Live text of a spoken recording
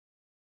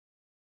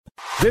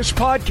This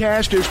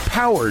podcast is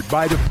powered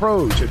by the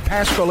pros at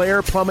Paschal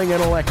Air Plumbing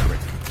and Electric.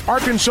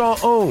 Arkansas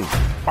owned,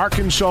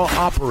 Arkansas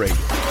operated.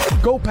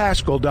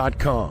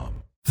 GoPaschal.com.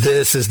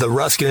 This is the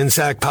Ruscin and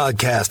Zach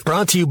podcast,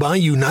 brought to you by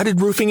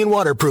United Roofing and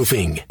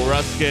Waterproofing.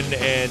 Ruscin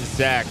and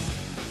Zach.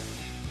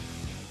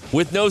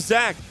 With no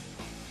Zach,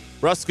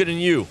 Ruscin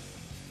and you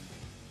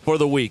for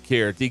the week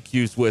here.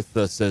 DQ's with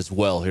us as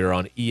well here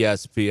on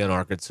ESPN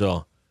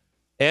Arkansas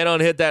and on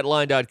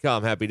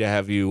hitthatline.com. Happy to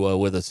have you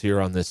with us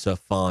here on this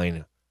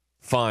fine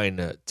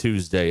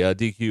Tuesday.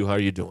 DQ, how are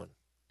you doing?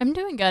 I'm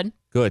doing good.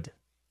 Good.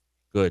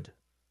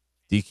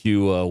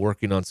 DQ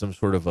working on some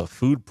sort of a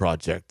food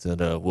project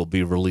that will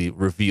be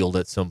revealed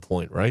at some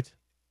point, right?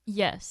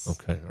 Yes.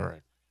 Okay, all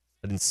right.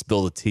 I didn't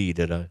spill the tea,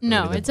 did I?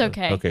 No, it's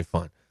okay. Okay,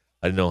 fine.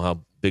 I didn't know how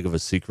big of a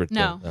secret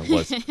that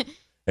was.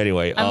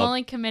 Anyway. I'm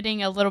only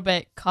committing a little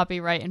bit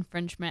copyright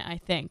infringement, I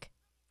think.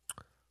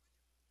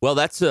 Well,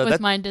 that's with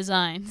my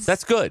designs.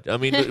 That's good. I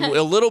mean,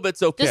 a little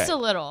bit's okay. Just a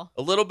little.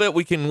 A little bit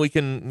we can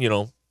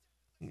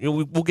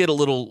we'll get a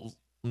little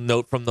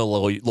note from the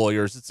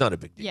lawyers. It's not a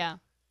big deal. Yeah.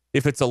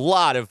 If it's a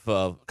lot of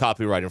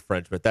copyright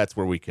infringement, that's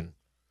where we can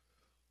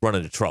run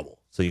into trouble.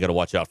 So you got to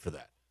watch out for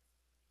that.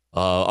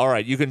 All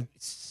right, you can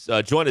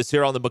join us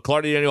here on the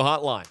McClarty Daniel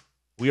Hotline.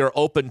 We are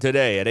open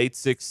today at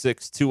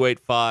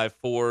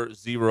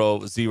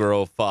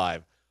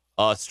 866-285-4005.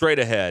 Straight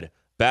ahead,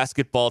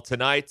 basketball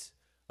tonight.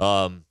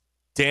 Dan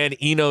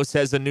Enos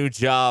has a new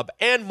job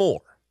and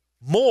more,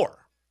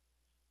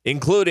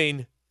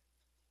 including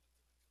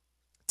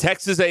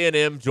Texas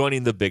A&M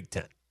joining the Big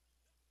Ten.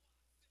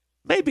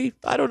 Maybe.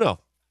 I don't know.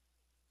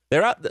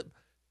 They're out.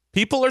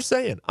 People are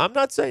saying. I'm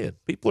not saying.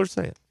 People are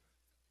saying.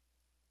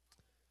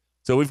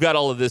 So we've got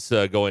all of this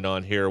going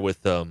on here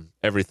with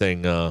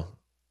everything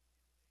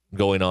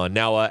going on.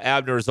 Now,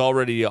 Abner is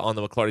already on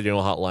the McClarty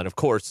General Hotline, of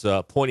course,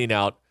 pointing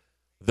out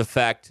the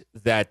fact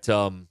that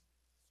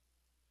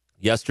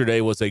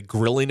yesterday was a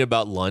grilling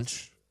about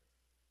lunch,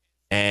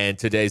 and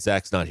today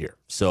Zach's not here.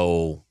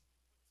 So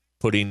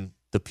putting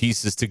the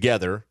pieces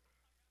together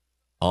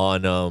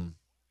on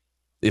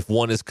if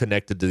one is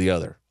connected to the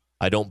other.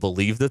 I don't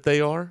believe that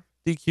they are,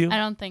 DQ. I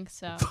don't think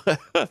so.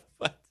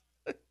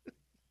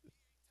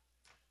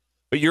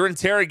 But your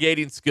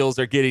interrogating skills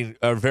are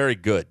very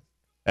good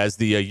as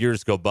the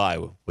years go by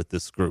with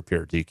this group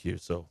here, DQ.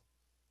 So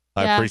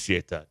I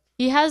appreciate that.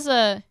 He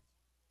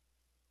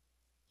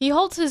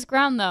holds his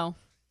ground, though.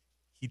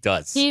 He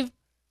does. He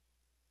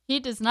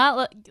does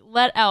not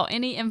let out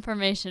any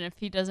information if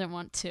he doesn't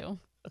want to.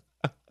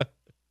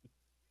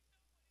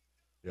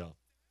 Yeah.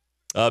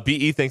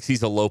 BE thinks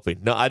he's eloping.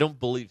 No, I don't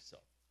believe so.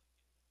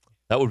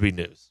 That would be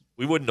news.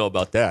 We wouldn't know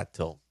about that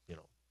till,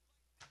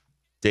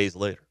 days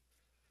later.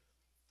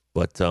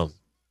 But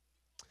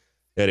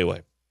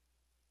anyway.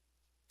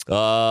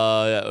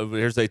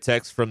 Here's a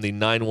text from the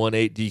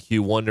 918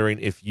 DQ wondering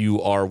if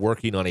you are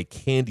working on a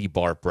candy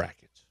bar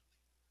bracket.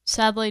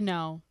 Sadly,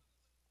 no.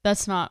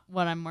 That's not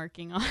what I'm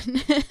working on.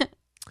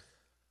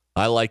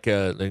 I like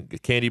a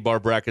candy bar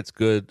bracket's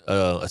good.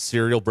 A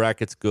cereal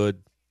bracket's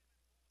good.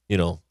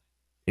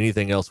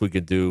 Anything else we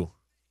could do.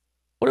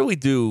 What did we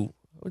do?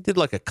 We did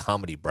like a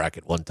comedy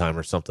bracket one time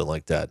or something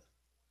like that.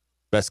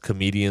 Best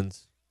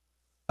comedians.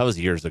 That was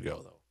years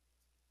ago, though.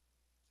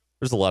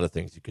 There's a lot of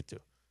things you could do.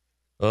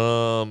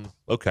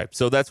 Okay,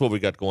 so that's what we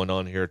got going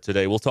on here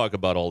today. We'll talk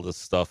about all this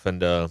stuff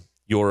and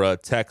your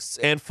texts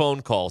and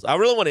phone calls. I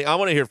want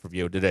to hear from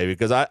you today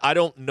because I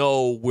don't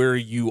know where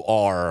you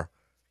are.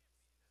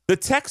 The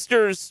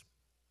texters.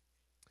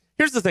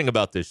 Here's the thing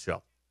about this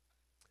show.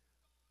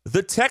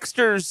 The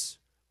texters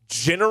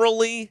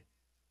generally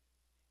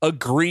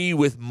agree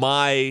with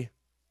my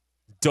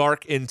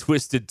dark and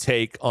twisted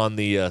take on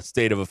the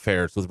state of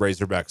affairs with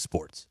Razorback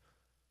sports.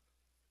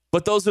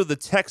 But those are the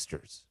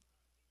texters.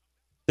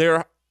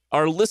 There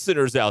are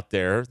listeners out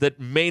there that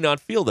may not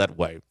feel that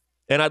way.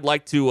 And I'd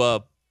like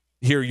to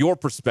hear your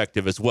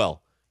perspective as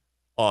well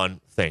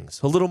on things.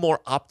 A little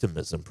more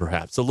optimism,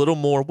 perhaps. A little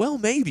more, well,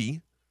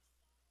 maybe,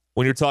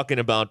 when you're talking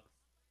about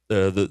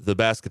the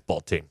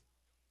basketball team.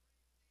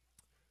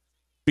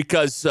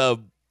 Because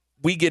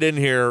we get in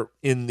here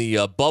in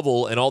the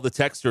bubble and all the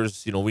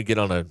texters, we get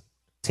on a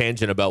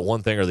tangent about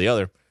one thing or the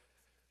other.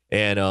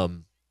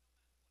 And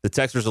the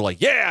texters are like,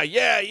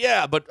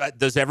 yeah. But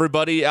does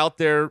everybody out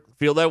there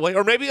feel that way?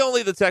 Or maybe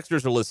only the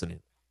texters are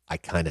listening. I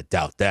kind of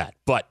doubt that.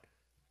 But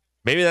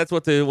maybe that's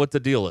what the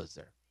deal is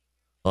there.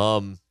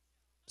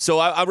 So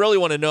I really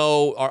want to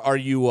know, are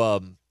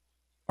you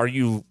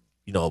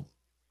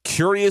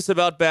curious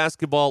about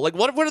basketball? Like,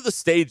 what are the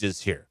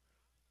stages here?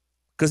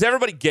 Because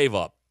everybody gave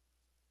up.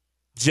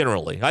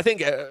 Generally, I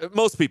think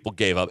most people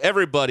gave up.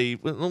 Everybody,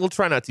 we'll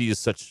try not to use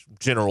such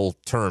general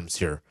terms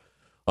here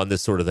on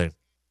this sort of thing.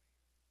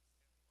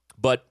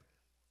 But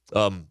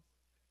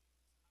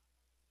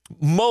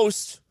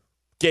most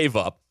gave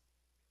up.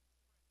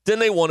 Then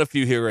they won a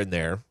few here and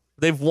there.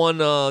 They've won,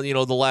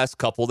 the last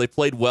couple. They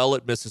played well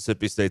at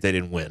Mississippi State. They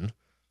didn't win.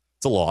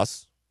 It's a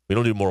loss. We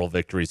don't do moral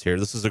victories here.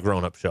 This is a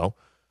grown-up show.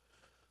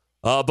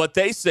 But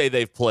they say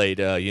they've played,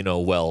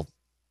 well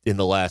in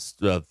the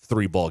last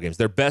 3 ball games.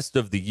 Their best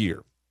of the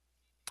year.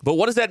 But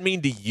what does that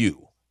mean to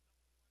you?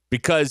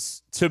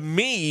 Because to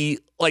me,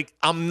 like,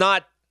 I don't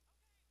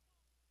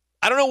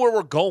know where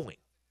we're going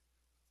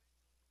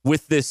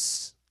with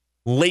this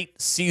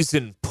late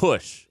season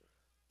push,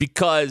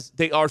 because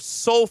they are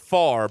so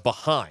far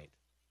behind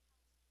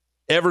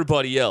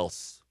everybody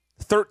else.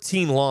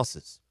 13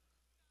 losses.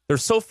 They're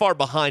so far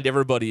behind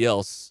everybody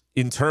else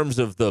in terms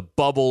of the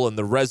bubble and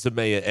the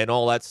resume and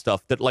all that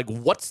stuff that, like,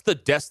 what's the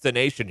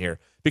destination here?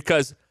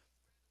 Because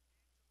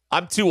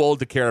I'm too old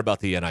to care about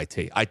the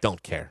NIT. I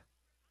don't care.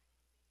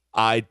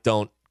 I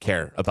don't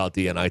care about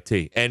the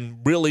NIT. And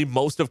really,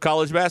 most of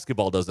college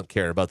basketball doesn't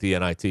care about the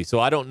NIT. So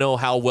I don't know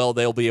how well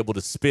they'll be able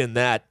to spin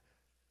that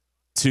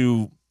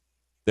to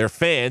their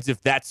fans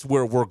if that's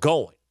where we're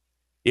going.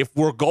 If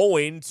we're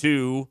going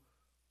to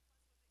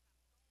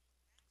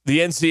the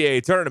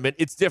NCAA tournament,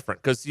 it's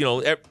different because, you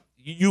know,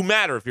 you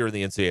matter if you're in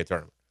the NCAA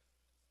tournament.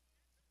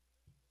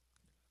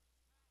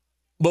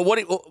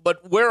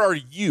 But where are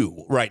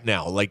you right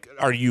now? Like,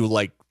 are you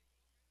like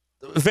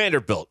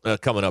Vanderbilt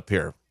coming up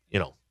here? You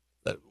know,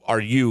 are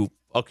you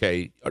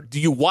okay? Do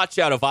you watch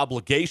out of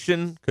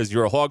obligation because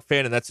you're a Hog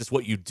fan and that's just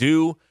what you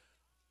do?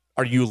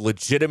 Are you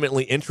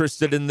legitimately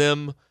interested in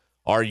them?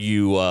 Are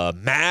you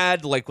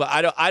mad? Like,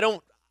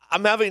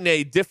 I'm having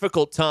a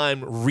difficult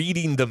time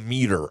reading the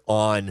meter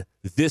on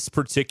this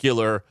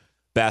particular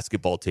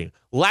basketball team.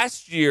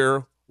 Last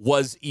year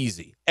was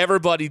easy. There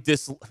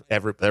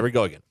we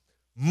go again.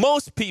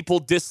 Most people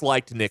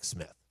disliked Nick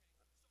Smith,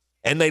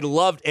 and they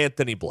loved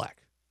Anthony Black.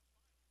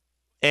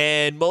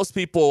 And most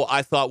people,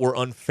 I thought, were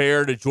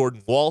unfair to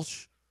Jordan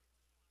Walsh.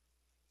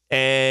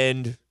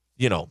 And,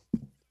 you know,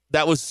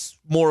 that was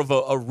more of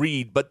a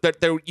read, but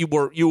you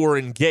were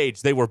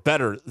engaged. They were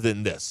better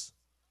than this.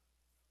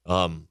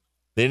 They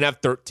didn't have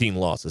 13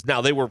 losses.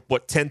 Now, they were,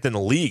 10th in the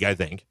league, I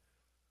think.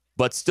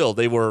 But still,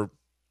 they were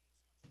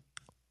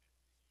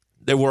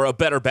a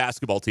better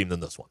basketball team than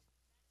this one.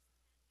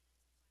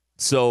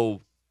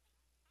 So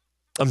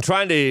I'm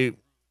trying to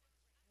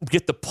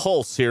get the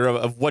pulse here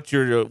of what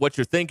you're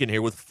thinking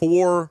here with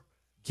 4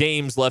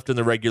 games left in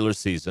the regular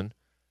season.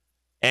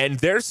 And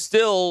they're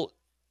still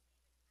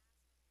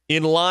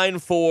in line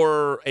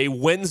for a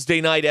Wednesday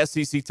night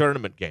SEC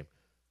tournament game.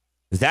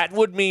 That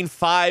would mean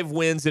 5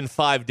 wins in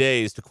 5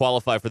 days to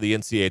qualify for the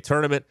NCAA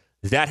tournament.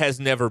 That has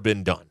never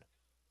been done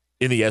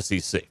in the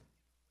SEC.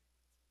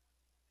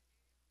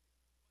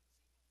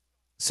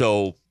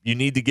 So you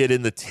need to get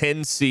in the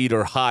 10 seed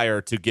or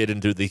higher to get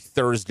into the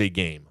Thursday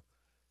game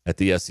at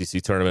the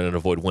SEC tournament and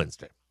avoid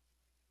Wednesday.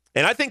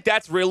 And I think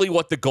that's really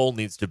what the goal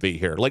needs to be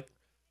here. Like,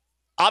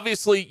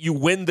 obviously, you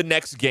win the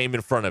next game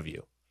in front of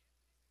you.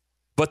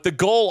 But the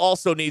goal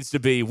also needs to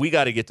be, we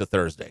got to get to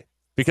Thursday.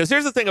 Because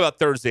here's the thing about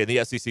Thursday in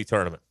the SEC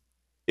tournament.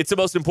 It's the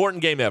most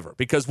important game ever.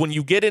 Because when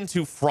you get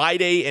into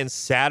Friday and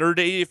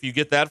Saturday, if you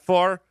get that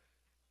far,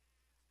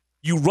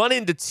 you run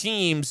into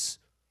teams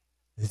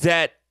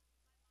that,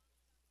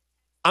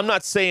 I'm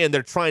not saying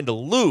they're trying to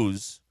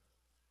lose,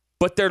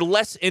 but they're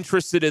less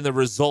interested in the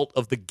result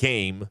of the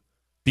game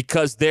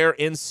because their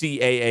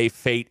NCAA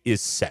fate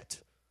is set.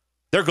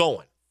 They're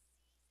going.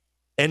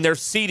 And their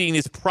seeding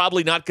is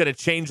probably not going to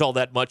change all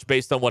that much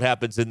based on what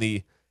happens in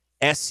the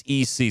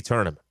SEC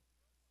tournament.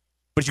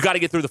 But you got to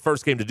get through the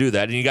first game to do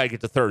that, and you got to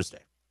get to Thursday.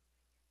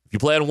 If you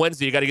play on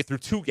Wednesday, you got to get through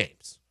 2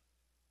 games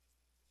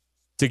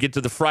to get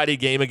to the Friday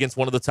game against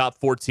one of the top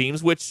 4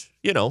 teams, which,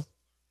 you know,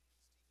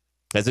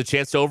 has a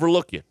chance to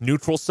overlook you.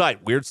 Neutral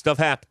site. Weird stuff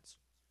happens.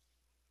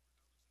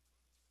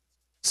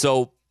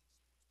 So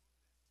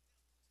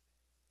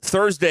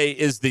Thursday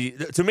is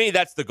to me,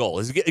 that's the goal,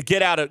 is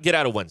get out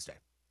of Wednesday.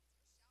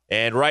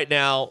 And right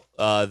now,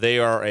 they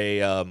are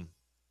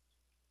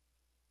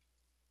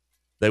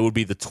they would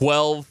be the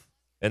 12,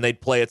 and they'd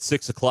play at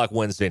 6 o'clock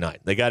Wednesday night.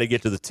 They got to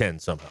get to the 10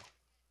 somehow.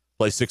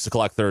 Play 6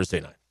 o'clock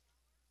Thursday night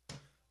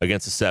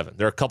against the 7.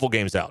 They're a couple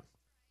games out.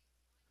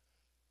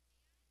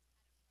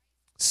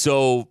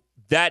 So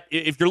that,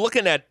 if you're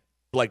looking at,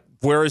 like,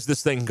 where is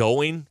this thing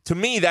going? To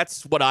me,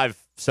 that's what I've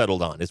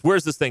settled on, is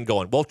where's this thing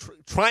going? Well,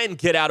 try and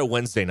get out of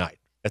Wednesday night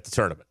at the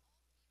tournament.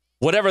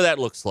 Whatever that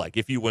looks like.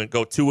 If you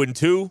go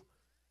 2-2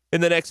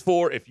 in the next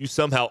 4, if you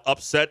somehow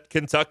upset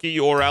Kentucky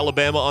or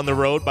Alabama on the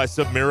road by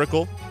some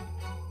miracle,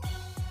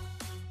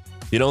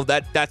 you know,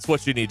 that's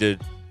what you need to,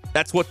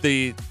 that's what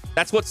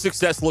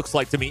success looks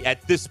like to me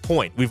at this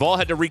point. We've all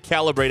had to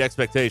recalibrate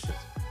expectations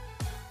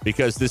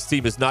because this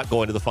team is not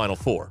going to the Final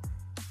Four.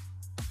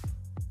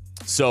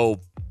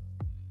 So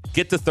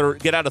get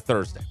out of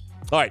Thursday.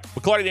 All right,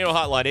 McClarty Daniel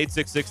Hotline,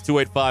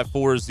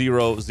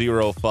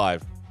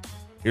 866-285-4005.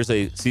 Here's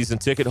a season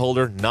ticket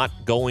holder not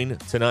going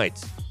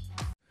tonight.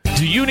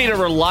 Do you need a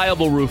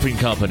reliable roofing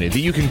company that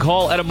you can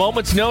call at a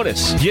moment's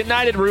notice?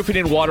 United Roofing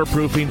and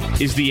Waterproofing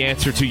is the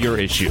answer to your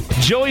issue.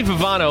 Joey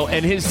Vivano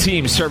and his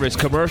team service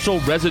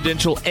commercial,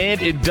 residential,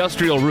 and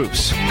industrial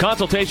roofs.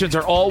 Consultations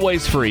are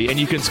always free, and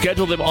you can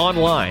schedule them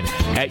online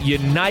at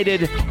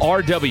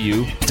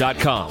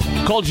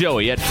unitedrw.com. Call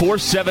Joey at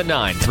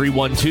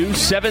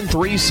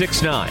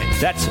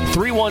 479-312-7369. That's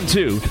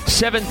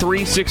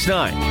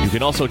 312-7369. You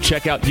can also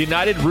check out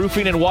United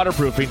Roofing and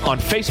Waterproofing on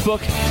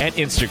Facebook and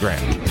Instagram.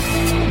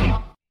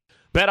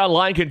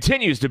 BetOnline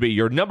continues to be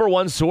your number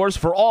one source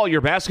for all your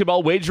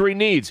basketball wagering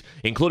needs,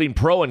 including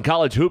pro and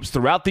college hoops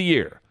throughout the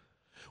year.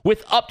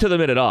 With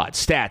up-to-the-minute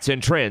odds, stats,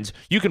 and trends,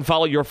 you can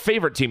follow your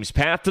favorite team's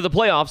path to the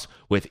playoffs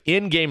with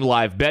in-game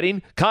live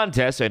betting,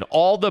 contests, and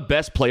all the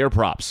best player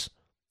props.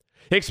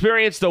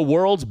 Experience the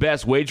world's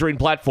best wagering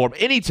platform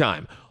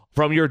anytime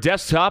from your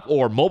desktop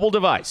or mobile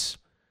device.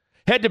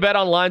 Head to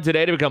BetOnline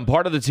today to become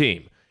part of the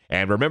team.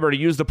 And remember to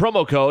use the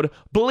promo code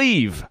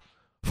BELIEVE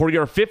for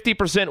your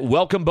 50%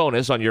 welcome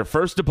bonus on your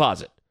first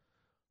deposit.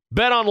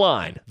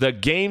 BetOnline, the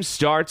game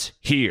starts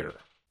here.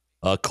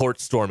 Court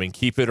storming,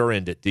 keep it or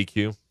end it,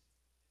 DQ.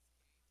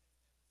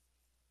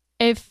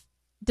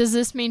 Does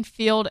this mean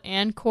field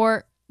and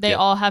court? They Yeah.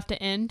 all have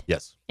to end?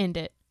 Yes. End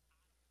it.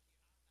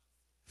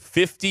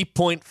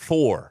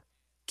 50.4,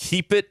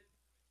 keep it.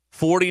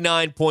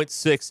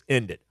 49.6,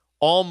 end it.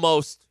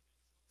 Almost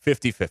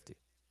 50-50.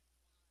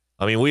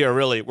 I mean,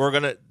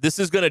 this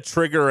is going to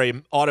trigger a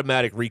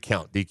automatic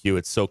recount, DQ.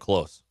 It's so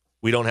close.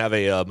 We don't have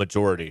a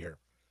majority here,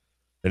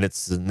 and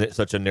it's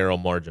such a narrow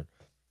margin.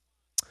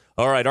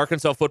 All right,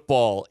 Arkansas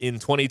football in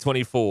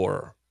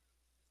 2024.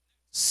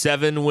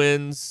 7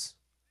 wins.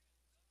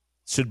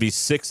 Should be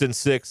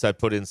 6-6. I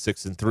put in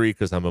 6-3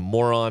 because I'm a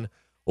moron.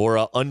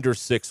 Or under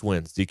 6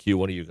 wins. DQ,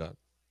 what do you got?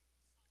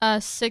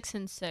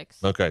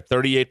 6-6. Okay,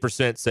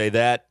 38% say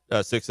that,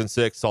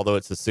 6-6, although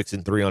it's a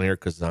 6-3 on here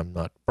because I'm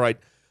not bright.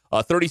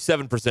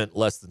 37%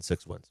 less than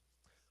 6 wins.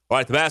 All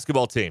right, the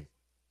basketball team.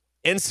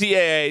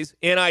 NCAAs,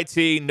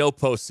 NIT, no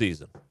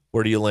postseason.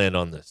 Where do you land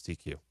on this,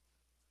 TQ?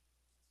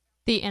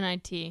 The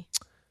NIT.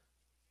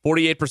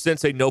 48%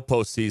 say no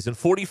postseason.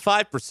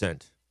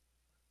 45%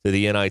 to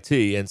the NIT,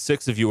 and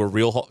 6% of you are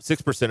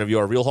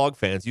real Hog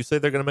fans. You say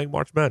they're going to make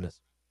March Madness.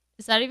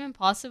 Is that even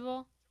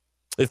possible?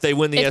 If they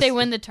win they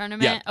win the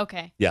tournament? Yeah.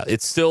 Okay. Yeah,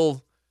 it's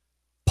still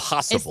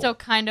possible. It's still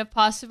kind of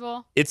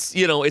possible. It's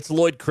it's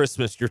Lloyd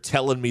Christmas. You're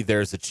telling me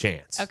there's a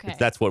chance. Okay.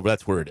 That's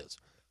where it is.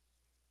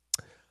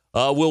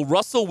 Will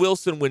Russell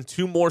Wilson win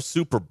 2 more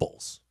Super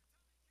Bowls?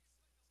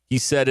 He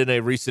said in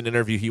a recent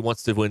interview he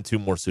wants to win 2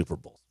 more Super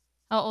Bowls.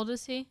 How old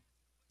is he?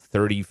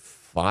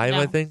 35, No.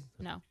 I think.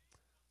 No.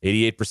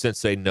 88%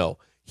 say no.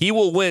 He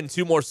will win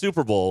 2 more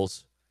Super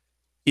Bowls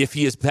if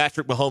he is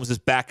Patrick Mahomes'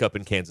 backup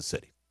in Kansas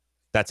City.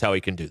 That's how he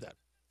can do that.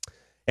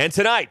 And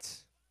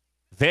tonight,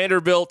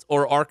 Vanderbilt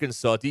or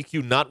Arkansas.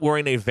 DQ not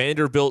wearing a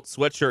Vanderbilt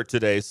sweatshirt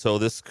today, so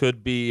this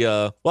could be,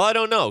 I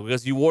don't know,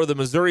 because you wore the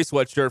Missouri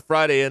sweatshirt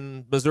Friday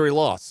and Missouri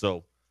lost.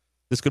 So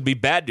this could be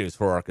bad news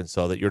for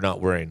Arkansas that you're not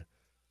wearing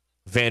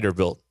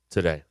Vanderbilt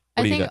today.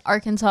 I think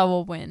Arkansas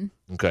will win.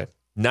 Okay.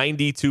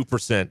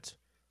 92%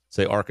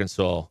 say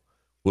Arkansas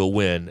will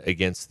win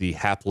against the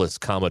hapless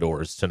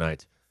Commodores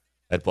tonight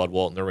at Bud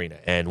Walton Arena.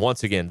 And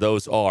once again,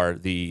 those are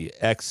the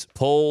X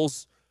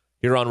polls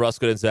here on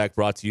Ruscin and Zach,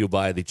 brought to you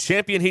by the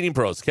Champion Heating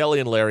Pros, Kelly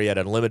and Larry at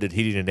Unlimited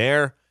Heating and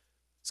Air.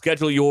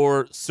 Schedule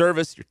your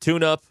service, your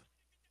tune-up.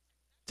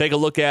 Take a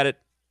look at it.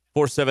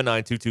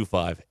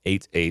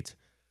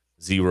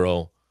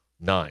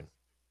 479-225-8809.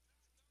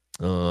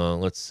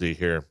 Let's see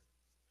here.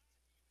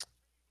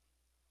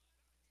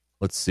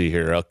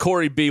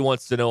 Corey B.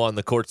 wants to know on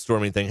the court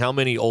storming thing, how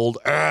many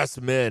old-ass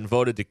men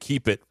voted to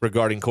keep it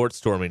regarding court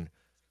storming?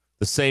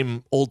 The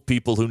same old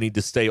people who need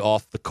to stay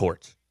off the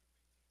court.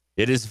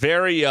 It is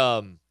very,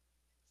 it's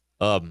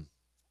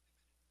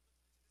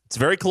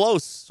very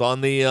close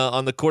on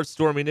the court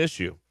storming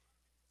issue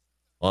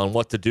on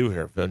what to do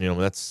here.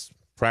 That's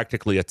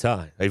practically a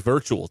tie, a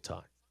virtual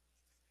tie.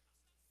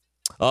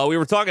 We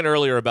were talking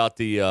earlier about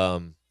the,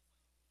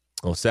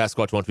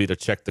 Sasquatch wants me to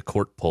check the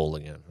court poll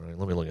again. All right,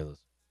 let me look at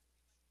this.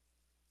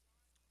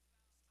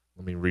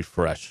 Let me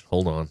refresh.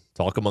 Hold on.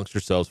 Talk amongst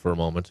yourselves for a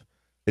moment.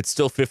 It's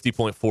still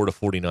 50.4 to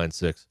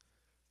 49.6.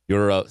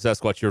 Your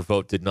Sasquatch, your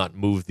vote did not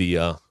move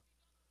the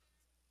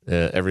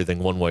everything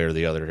one way or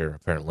the other here,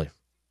 apparently.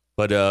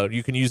 But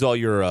you can use all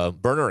your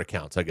burner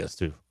accounts, I guess,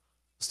 to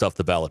stuff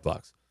the ballot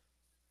box.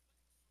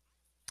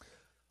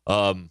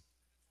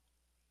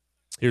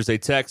 Here's a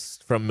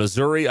text from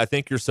Missouri. I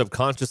think you're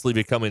subconsciously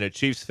becoming a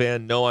Chiefs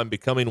fan. No, I'm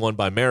becoming one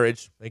by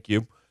marriage. Thank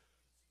you.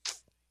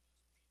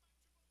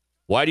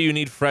 Why do you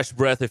need fresh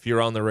breath if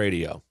you're on the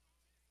radio?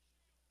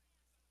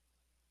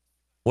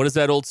 What is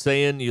that old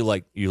saying? You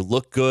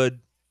look good.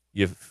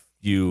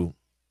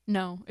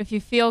 No. If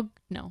you feel,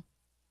 no.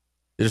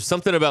 There's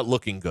something about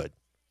looking good.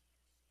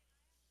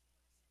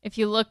 If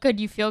you look good,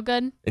 you feel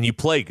good? And you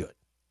play good,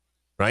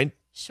 right?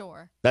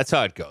 Sure. That's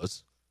how it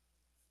goes.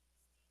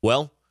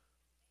 Well,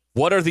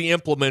 what are the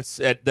implements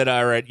that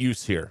are at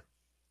use here?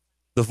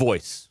 The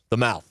voice, the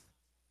mouth.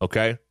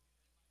 Okay?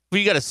 If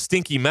you got a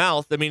stinky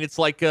mouth, I mean, it's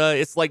like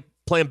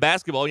playing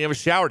basketball. You haven't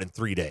showered in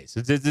 3 days.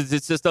 It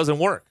just doesn't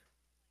work.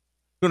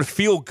 You want to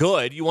feel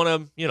good. You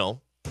want to,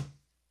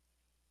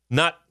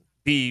 not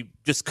be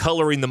just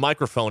coloring the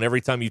microphone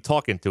every time you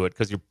talk into it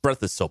because your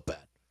breath is so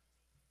bad.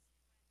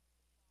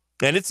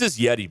 And it's this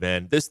Yeti,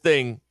 man. This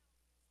thing,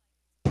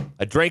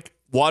 I drank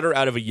water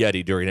out of a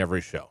Yeti during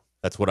every show.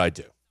 That's what I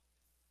do.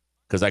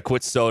 Because I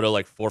quit soda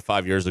like 4 or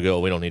 5 years ago.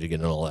 We don't need to get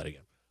into all that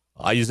again.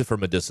 I use it for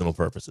medicinal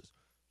purposes.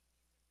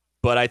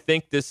 But I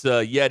think this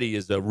Yeti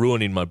is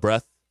ruining my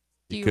breath.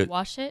 Do you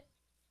wash it?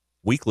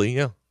 Weekly,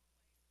 yeah.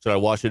 Should I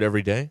wash it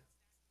every day?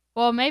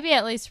 Well, maybe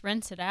at least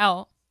rinse it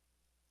out.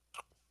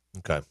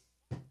 Okay.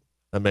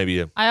 That may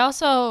be I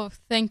also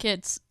think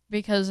it's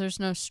because there's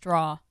no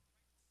straw.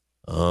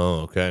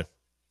 Oh, okay.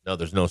 No,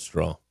 there's no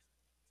straw.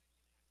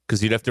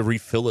 Because you'd have to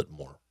refill it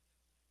more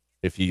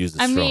if you use the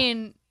straw. I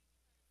mean,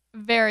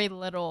 very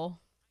little.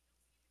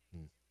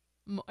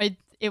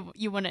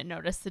 You wouldn't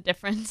notice the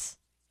difference.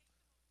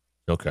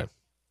 Okay.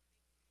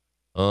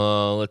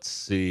 Let's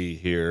see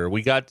here.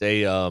 We got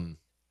a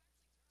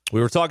we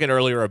were talking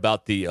earlier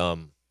about the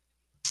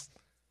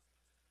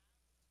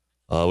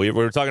we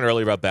were talking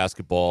earlier about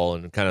basketball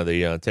and kind of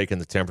the taking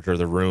the temperature of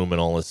the room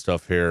and all this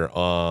stuff here.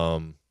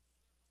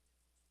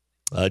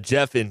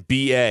 Jeff in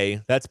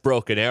BA, that's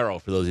Broken Arrow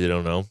for those of you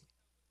who don't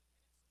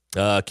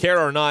know. Care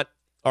or not,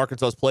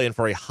 Arkansas is playing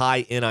for a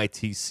high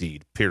NIT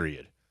seed,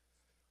 period.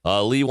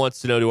 Lee wants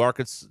to know,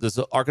 does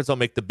Arkansas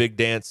make the big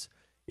dance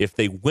if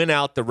they win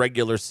out the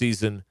regular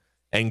season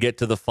and get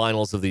to the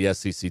finals of the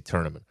SEC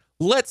tournament?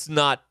 Let's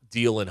not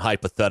deal in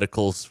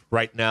hypotheticals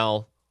right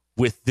now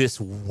with this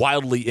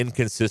wildly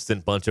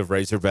inconsistent bunch of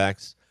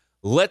Razorbacks.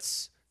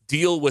 Let's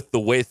deal with the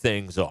way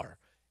things are.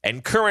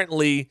 And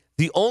currently,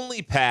 the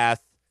only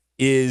path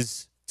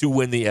is to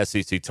win the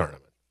SEC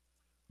tournament.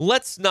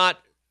 Let's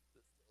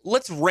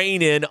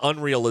rein in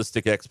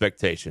unrealistic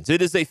expectations.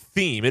 It is a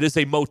theme. It is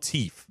a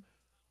motif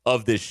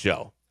of this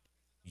show.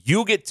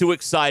 You get too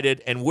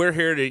excited, and we're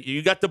here to.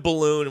 You got the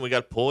balloon, and we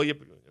got to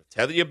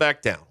tether you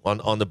back down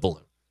on the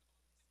balloon.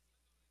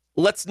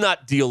 Let's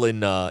not deal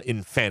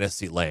in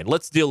fantasy land.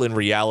 Let's deal in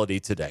reality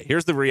today.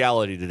 Here's the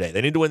reality today.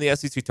 They need to win the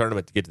SEC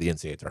tournament to get to the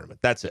NCAA tournament.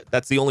 That's it.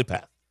 That's the only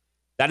path.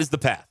 That is the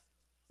path.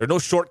 There are no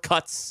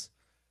shortcuts.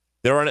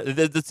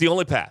 That's the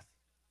only path.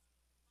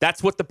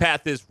 That's what the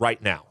path is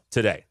right now,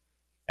 today,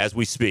 as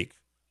we speak,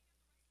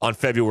 on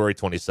February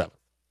 27th.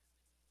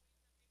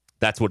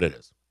 That's what it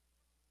is.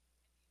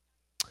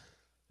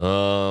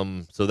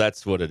 So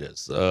that's what it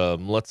is.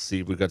 Let's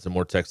see. We've got some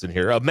more text in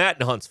here. Matt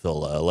in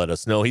Huntsville let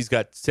us know he's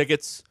got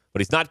tickets, but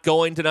he's not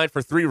going tonight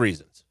for 3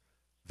 reasons.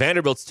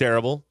 Vanderbilt's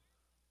terrible,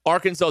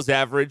 Arkansas's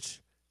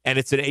average, and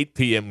it's an 8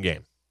 p.m.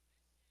 game.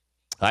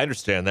 I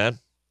understand that.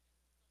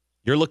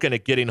 You're looking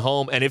at getting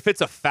home, and if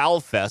it's a foul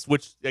fest,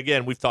 which,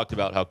 again, we've talked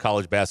about how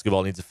college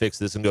basketball needs to fix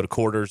this and go to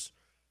quarters.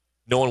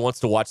 No one wants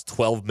to watch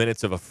 12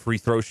 minutes of a free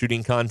throw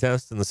shooting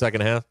contest in the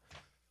second half.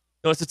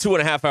 No, it's a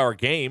 2.5-hour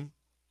game.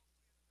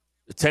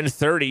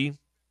 10:30.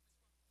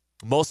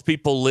 Most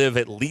people live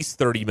at least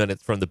 30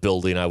 minutes from the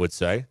building, I would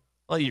say.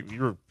 Well,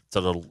 you're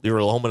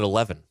home at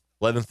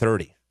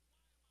 11:30.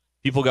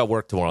 People got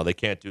work tomorrow. They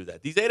can't do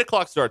that. These 8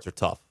 o'clock starts are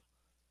tough.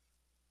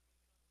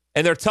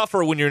 And they're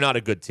tougher when you're not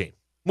a good team.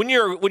 When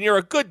you're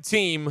a good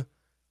team,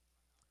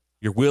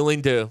 you're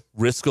willing to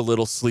risk a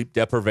little sleep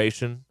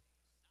deprivation.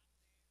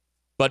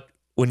 But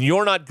when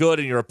you're not good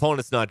and your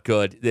opponent's not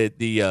good, this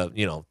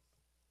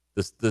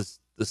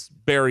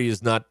berry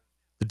is not,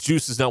 the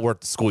juice is not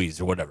worth the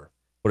squeeze, or whatever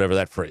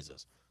that phrase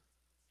is.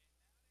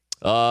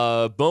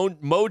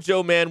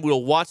 Mojo Man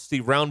will watch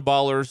the round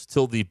ballers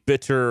till the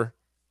bitter,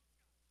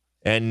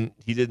 and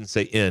he didn't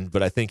say end,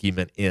 but I think he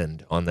meant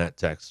end on that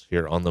text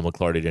here on the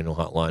McClarty Daniel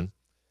hotline.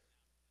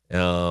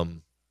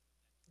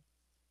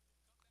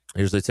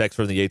 Here's the text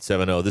from the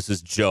 870. This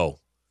is Joe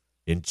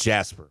in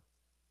Jasper.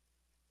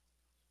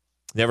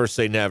 Never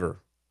say never.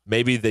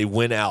 Maybe they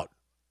win out.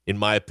 In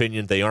my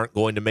opinion, they aren't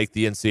going to make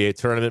the NCAA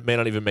tournament, may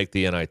not even make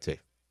the NIT.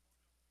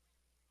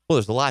 Well,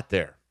 there's a lot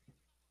there.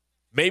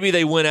 Maybe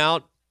they win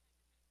out,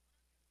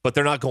 but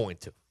they're not going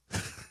to.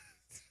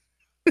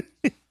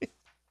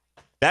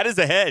 That is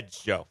a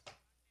hedge, Joe.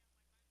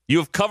 You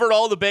have covered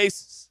all the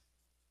bases.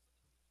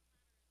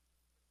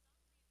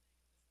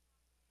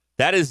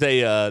 That's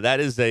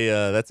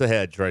a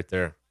hedge right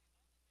there.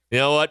 You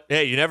know what?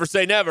 Hey, you never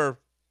say never,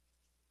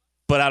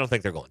 but I don't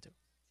think they're going to.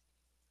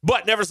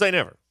 But never say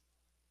never.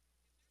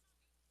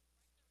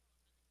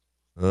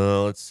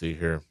 Let's see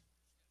here.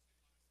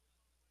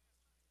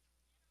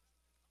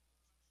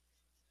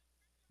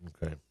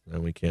 Okay,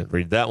 and we can't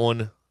read that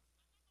one.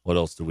 What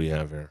else do we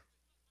have here?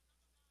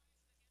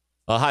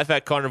 High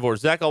Fat Carnivore.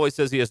 Zach always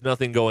says he has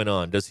nothing going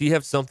on. Does he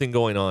have something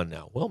going on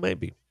now? Well,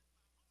 maybe.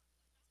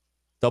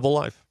 Double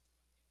life.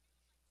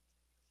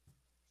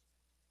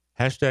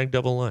 Hashtag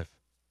double life.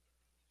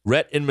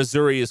 Rhett in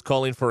Missouri is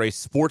calling for a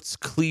sports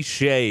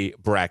cliche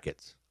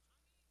bracket.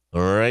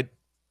 All right.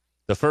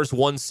 The first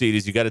 1 seed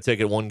is you got to take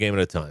it 1 game at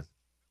a time.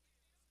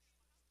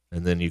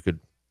 And then you could,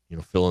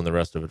 fill in the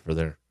rest of it for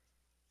there.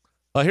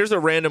 Here's a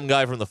random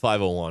guy from the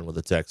 501 with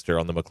a text here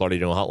on the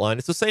McLarty-Dino hotline.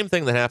 It's the same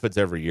thing that happens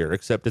every year,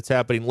 except it's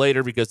happening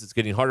later because it's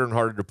getting harder and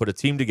harder to put a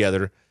team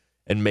together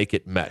and make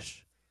it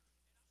mesh.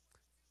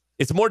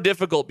 It's more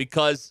difficult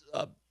because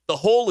the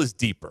hole is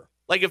deeper.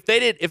 Like if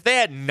they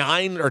had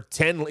 9 or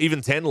 10,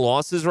 even 10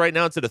 losses right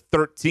now instead of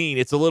 13,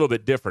 it's a little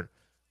bit different.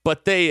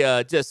 But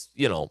they just,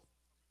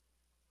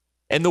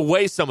 and the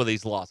way some of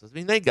these losses, I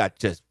mean, they got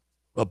just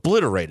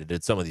obliterated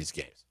in some of these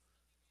games.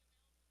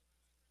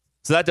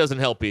 So that doesn't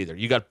help either.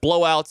 You got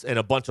blowouts and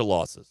a bunch of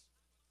losses.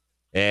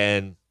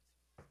 And,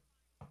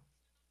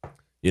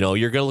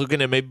 you're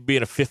looking at maybe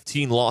being a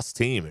 15-loss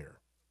team here,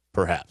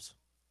 perhaps.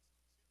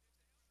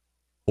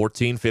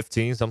 14,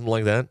 15, something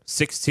like that.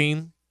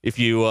 16 if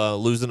you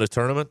lose in a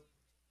tournament.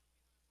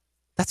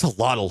 That's a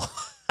lot of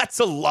losses. That's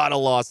a lot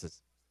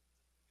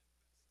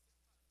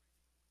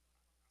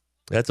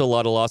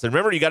of losses. And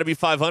remember, you got to be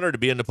 500 to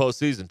be in the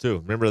postseason, too.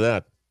 Remember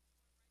that.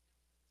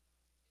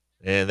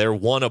 And they're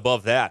one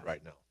above that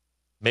right now.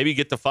 Maybe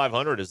get to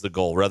 500 is the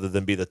goal rather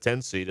than be the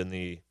 10 seed in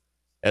the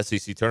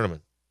SEC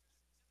tournament.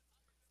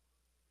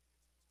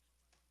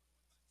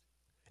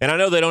 And I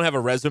know they don't have a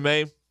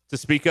resume to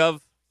speak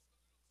of,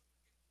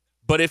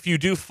 but if you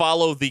do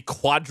follow the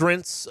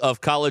quadrants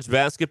of college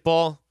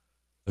basketball,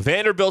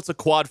 Vanderbilt's a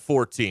quad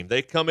 4 team.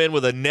 They come in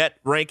with a net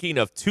ranking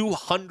of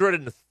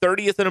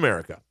 230th in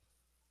America.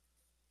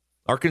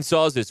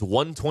 Arkansas's is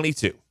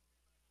 122.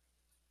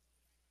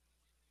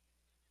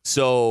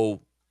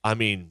 So, I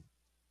mean,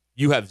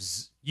 you have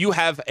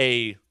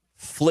a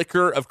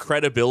flicker of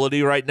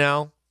credibility right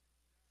now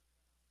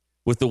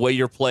with the way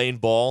you're playing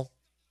ball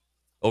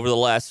over the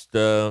last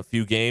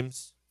few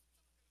games.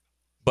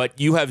 But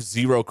you have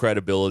zero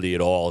credibility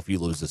at all if you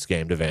lose this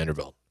game to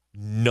Vanderbilt.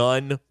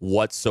 None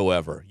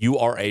whatsoever. You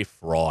are a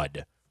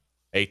fraud.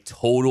 A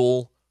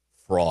total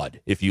fraud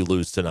if you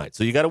lose tonight.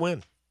 So you got to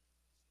win.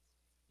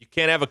 You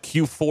can't have a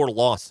Q4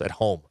 loss at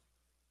home.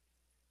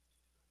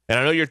 And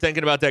I know you're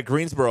thinking about that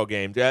Greensboro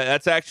game.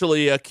 That's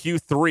actually a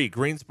Q3.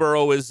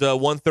 Greensboro is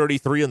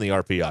 133 in the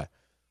RPI.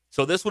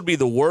 So this would be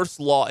the worst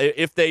loss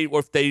if they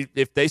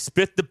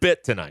spit the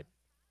bit tonight.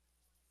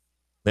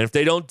 And if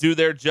they don't do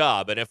their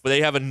job, and if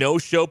they have a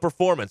no-show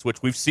performance,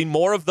 which we've seen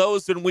more of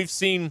those than we've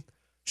seen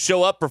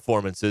show-up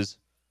performances,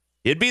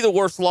 it'd be the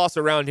worst loss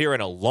around here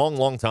in a long,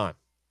 long time.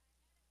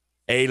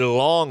 A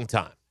long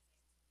time.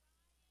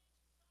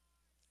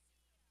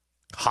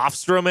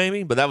 Hofstra,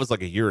 maybe, but that was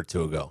like a year or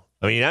two ago.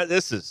 I mean,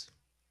 this is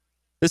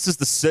the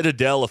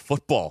citadel of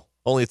football,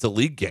 only it's a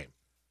league game.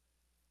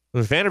 I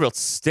mean, Vanderbilt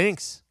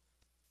stinks.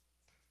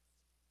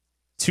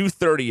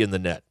 230 in the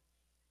net.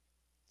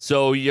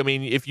 So, I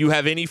mean, if you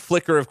have any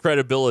flicker of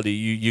credibility,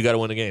 you got to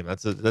win the game.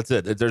 That's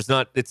it.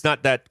 It's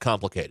not that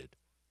complicated.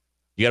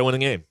 You got to win the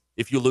game.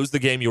 If you lose the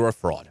game, you're a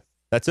fraud.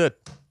 That's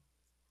it.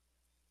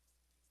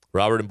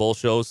 Robert in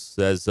Bolshows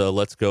says,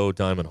 let's go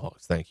Diamond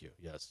Hawks. Thank you.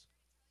 Yes.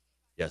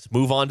 Yes,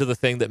 move on to the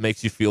thing that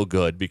makes you feel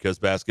good because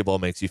basketball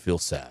makes you feel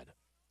sad.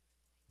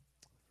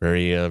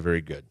 Very,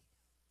 very good.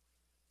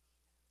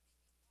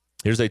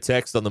 Here's a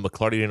text on the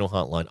McLarty-Dino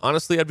hotline.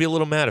 Honestly, I'd be a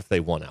little mad if they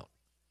won out.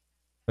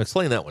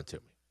 Explain that one to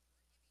me.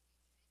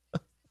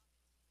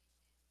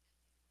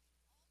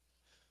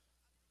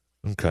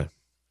 Okay.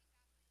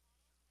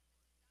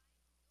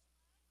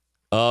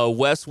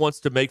 Wes wants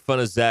to make fun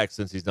of Zach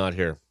since he's not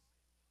here.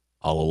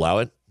 I'll allow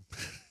it.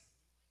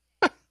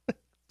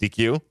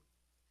 DQ?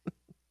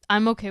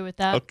 I'm okay with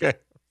that. Okay.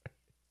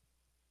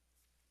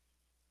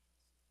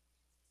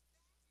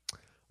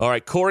 All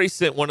right. Corey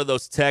sent one of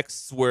those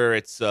texts where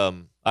it's, I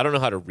don't know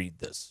how to read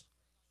this.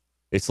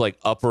 It's like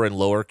upper and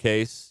lower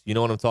case. You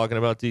know what I'm talking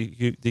about,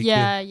 DQ?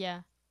 Yeah.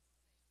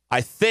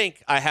 I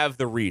think I have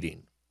the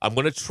reading. I'm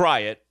going to try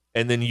it,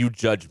 and then you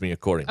judge me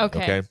accordingly.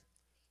 Okay?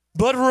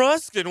 But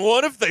Ruskin,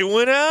 what if they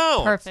went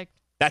out? Perfect.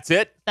 That's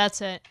it? That's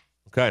it.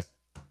 Okay.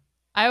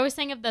 I always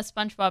think of the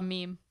SpongeBob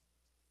meme.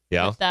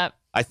 Yeah. With that.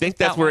 I think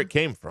that's where it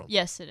came from.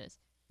 Yes, it is.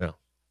 Yeah.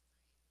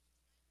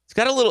 It's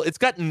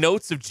got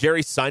notes of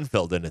Jerry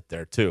Seinfeld in it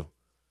there, too.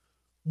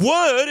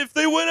 What if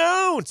they went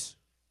out?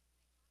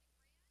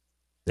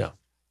 Yeah.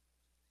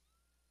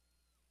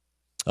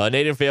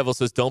 Nathan Fayetteville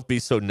says, don't be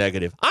so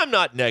negative. I'm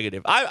not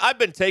negative. I've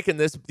been taking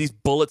these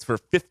bullets for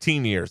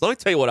 15 years. Let me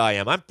tell you what I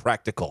am. I'm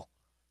practical.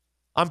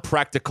 All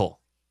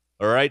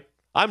right?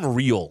 I'm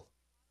real.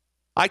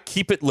 I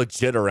keep it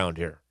legit around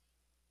here.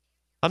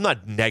 I'm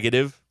not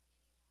negative.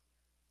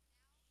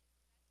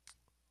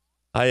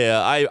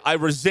 I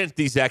resent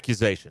these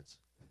accusations.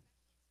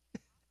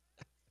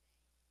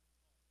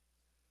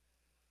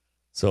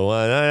 So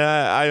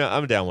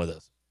I'm down with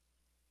this.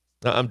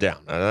 I'm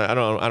down.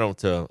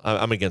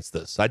 I'm against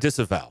this. I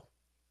disavow.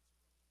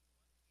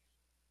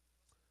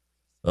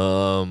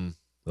 All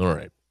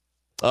right.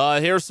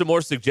 Here's some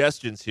more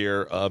suggestions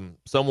here.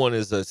 Someone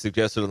is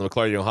suggested on the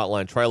McLarty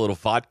hotline, try a little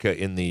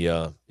vodka in the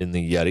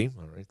Yeti.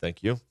 All right,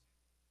 thank you.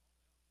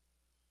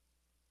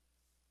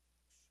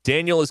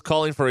 Daniel is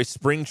calling for a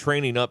spring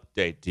training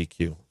update,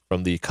 DQ,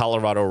 from the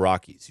Colorado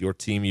Rockies, your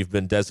team you've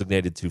been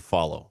designated to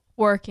follow.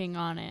 Working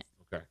on it.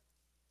 Okay.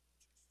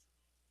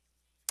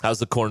 How's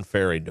the Corn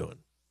Ferry doing?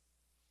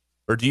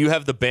 Or do you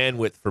have the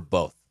bandwidth for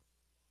both?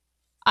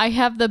 I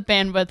have the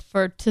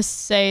bandwidth to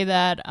say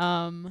that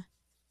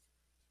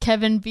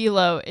Kevin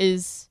Velo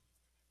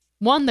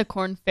won the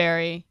Corn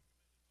Ferry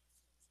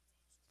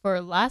for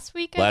last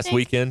week, I think?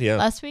 Weekend, yeah.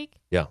 Last week?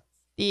 Yeah.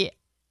 The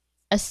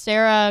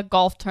Astera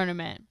Golf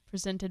Tournament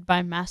presented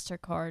by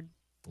MasterCard.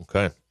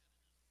 Okay.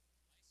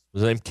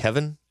 Was his name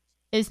Kevin?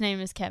 His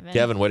name is Kevin.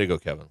 Kevin, way to go,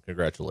 Kevin.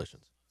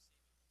 Congratulations.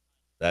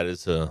 That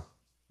is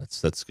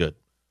that's good.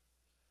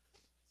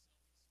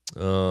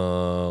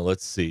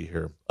 Let's see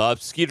here.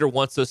 Skeeter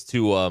wants us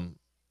to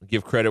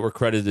give credit where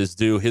credit is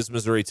due. His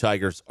Missouri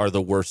Tigers are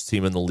the worst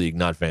team in the league,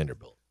 not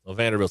Vanderbilt. Well,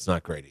 Vanderbilt's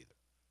not great either.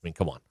 I mean,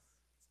 come on.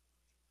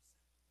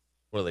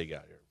 What do they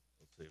got here?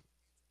 Let's see.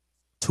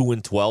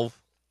 2-12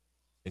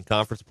 in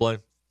conference play.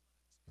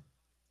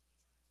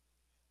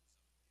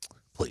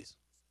 Please.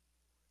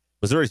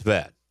 Missouri's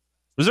bad.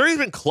 Missouri's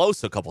been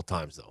close a couple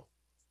times, though.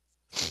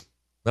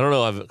 I don't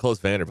know how close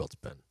Vanderbilt's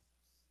been.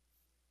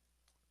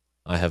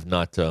 I have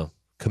not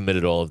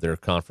committed all of their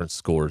conference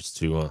scores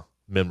to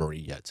memory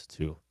yet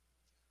to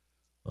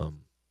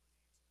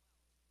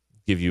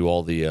give you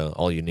all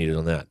you needed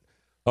on that.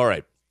 All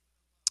right.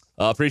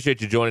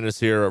 Appreciate you joining us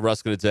here at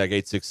Ruscin and Zach,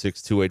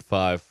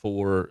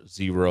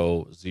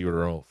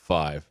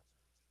 866-285-4005.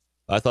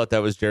 I thought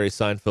that was Jerry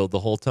Seinfeld the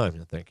whole time.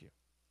 Yeah, thank you.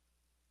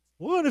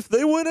 What if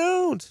they went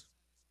out?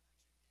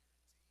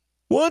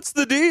 What's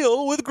the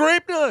deal with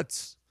grape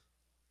nuts?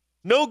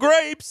 No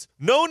grapes,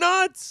 no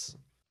nuts.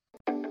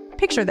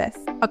 Picture this,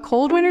 a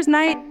cold winter's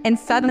night and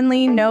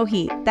suddenly no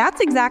heat. That's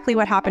exactly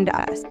what happened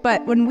to us.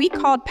 But when we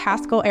called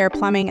Paschal Air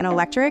Plumbing and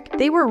Electric,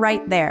 they were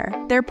right there.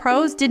 Their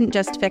pros didn't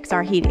just fix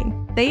our heating.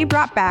 They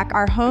brought back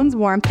our home's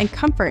warmth and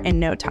comfort in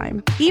no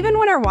time. Even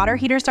when our water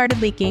heater started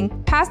leaking,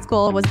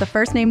 Paschal was the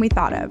first name we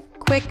thought of.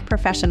 Quick,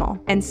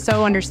 professional, and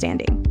so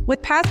understanding.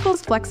 With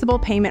Paschal's flexible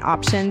payment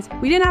options,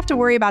 we didn't have to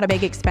worry about a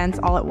big expense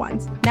all at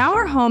once. Now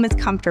our home is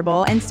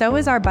comfortable and so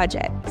is our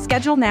budget.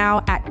 Schedule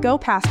now at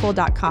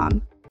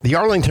gopaschal.com. The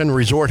Arlington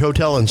Resort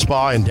Hotel and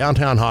Spa in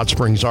downtown Hot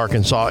Springs,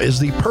 Arkansas is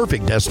the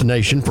perfect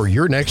destination for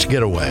your next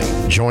getaway.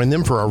 Join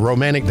them for a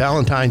romantic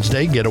Valentine's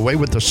Day getaway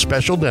with a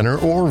special dinner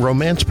or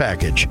romance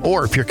package.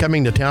 Or if you're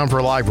coming to town for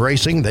live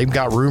racing, they've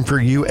got room for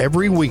you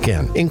every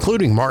weekend,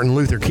 including Martin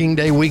Luther King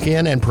Day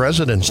weekend and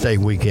President's Day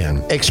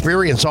weekend.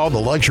 Experience all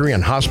the luxury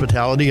and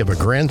hospitality of a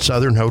Grand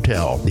Southern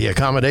hotel. The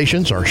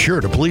accommodations are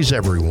sure to please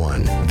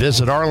everyone.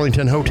 Visit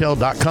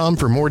arlingtonhotel.com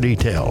for more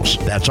details.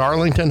 That's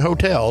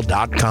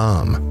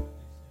arlingtonhotel.com.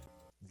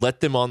 Let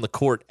them on the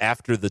court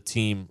after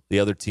the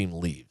other team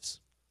leaves,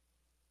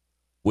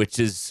 which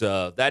is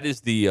that's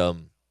the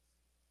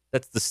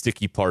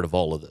sticky part of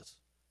all of this,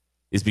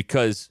 is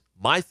because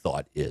my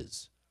thought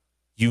is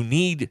you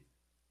need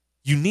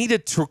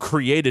to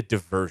create a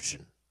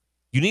diversion.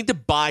 You need to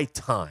buy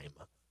time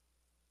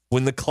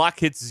when the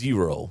clock hits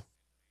zero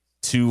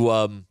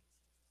to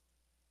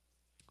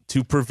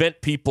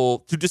prevent people,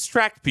 to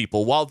distract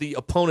people while the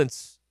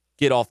opponents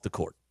get off the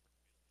court.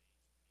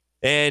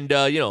 And,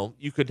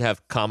 you could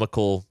have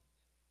comical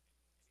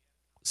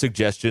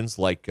suggestions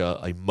like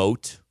a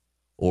moat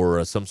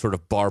or some sort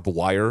of barbed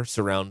wire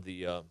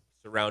surrounding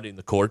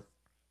the court.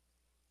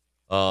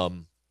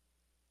 You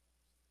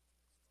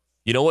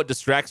know what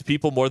distracts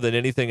people more than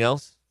anything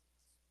else?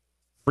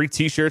 Free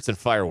T-shirts and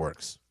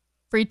fireworks.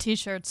 Free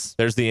T-shirts.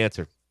 There's the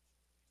answer.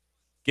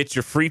 Get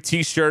your free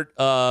T-shirt.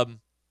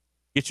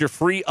 Get your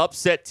free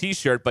upset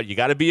T-shirt, but you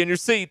got to be in your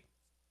seat.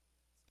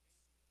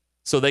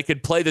 So they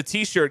could play the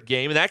T-shirt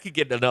game, and that could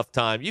get enough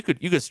time. You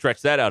could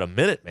stretch that out a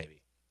minute,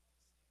 maybe.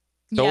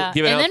 So yeah,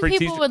 and then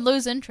people would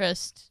lose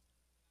interest.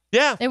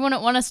 Yeah. They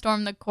wouldn't want to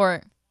storm the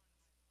court.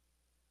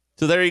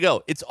 So there you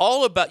go. It's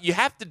all about, you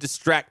have to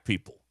distract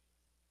people.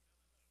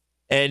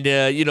 And,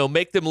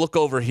 make them look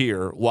over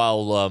here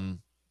while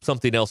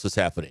something else is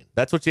happening.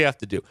 That's what you have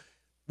to do.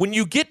 When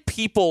you get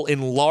people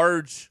in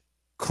large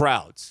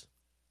crowds,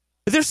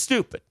 they're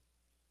stupid.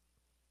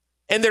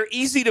 And they're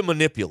easy to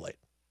manipulate.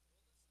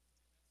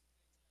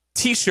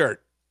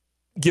 T-shirt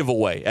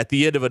giveaway at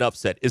the end of an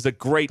upset is a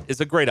great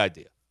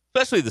idea,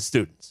 especially the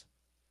students.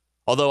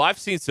 Although I've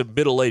seen some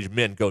middle-aged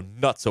men go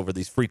nuts over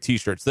these free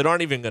T-shirts that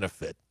aren't even going to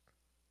fit.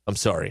 I'm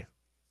sorry,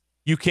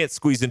 you can't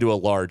squeeze into a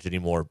large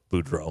anymore,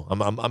 Boudreaux.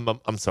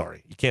 I'm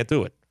sorry, you can't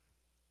do it.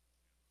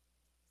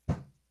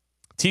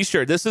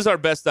 T-shirt. This is our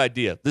best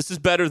idea. This is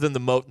better than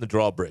the moat and the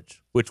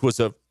drawbridge, which was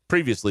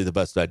previously the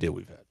best idea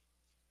we've had.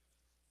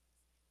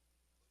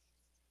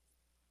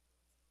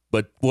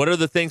 But what are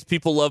the things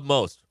people love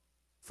most?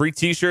 Free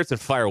T-shirts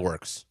and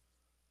fireworks.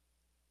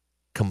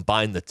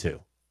 Combine the two.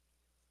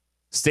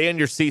 Stay in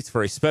your seats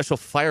for a special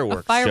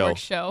fireworks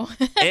show.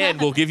 And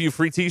we'll give you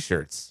free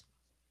T-shirts.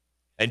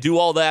 And do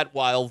all that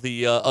while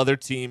the other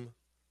team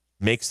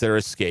makes their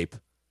escape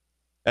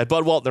at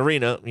Bud Walton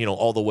Arena,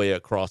 all the way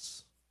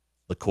across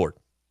the court.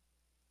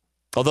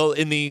 Although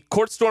in the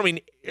court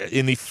storming,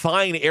 in the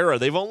fine era,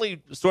 they've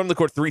only stormed the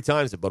court 3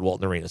 times at Bud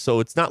Walton Arena.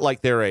 So it's not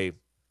like they're a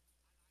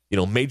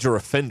major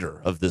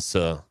offender of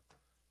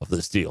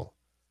this deal.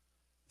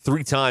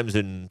 3 times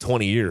in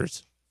 20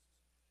 years.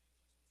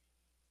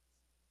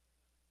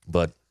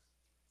 But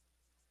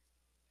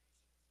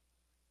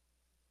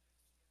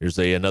here's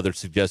another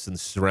suggestion: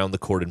 surround the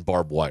court in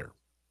barbed wire.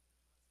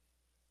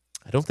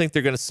 I don't think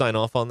they're going to sign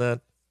off on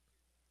that.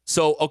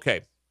 So,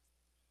 okay.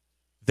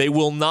 They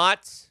will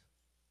not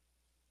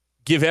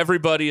give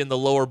everybody in the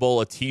lower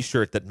bowl a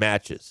T-shirt that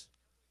matches.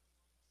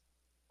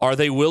 Are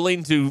they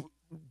willing to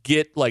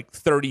get like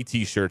 30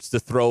 T-shirts to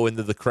throw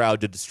into the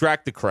crowd to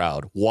distract the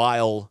crowd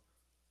while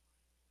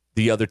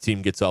the other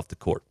team gets off the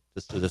court?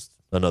 Just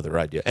another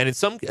idea. And in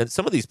some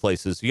of these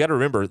places, you got to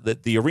remember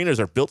that the arenas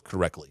are built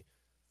correctly.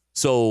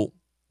 So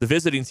the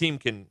visiting team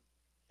can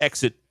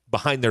exit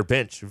behind their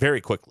bench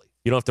very quickly.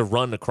 You don't have to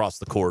run across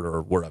the court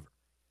or wherever.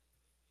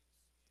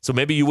 So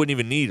maybe you wouldn't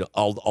even need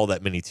all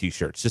that many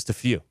T-shirts, just a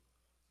few.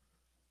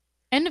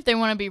 And if they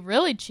want to be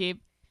really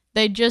cheap,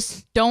 they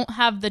just don't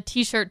have the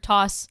T-shirt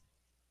toss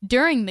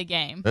during the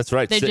game. That's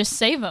right. They just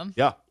save them.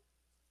 Yeah.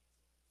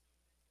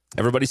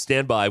 Everybody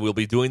stand by. We'll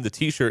be doing the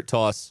T-shirt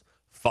toss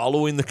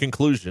following the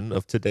conclusion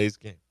of today's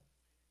game.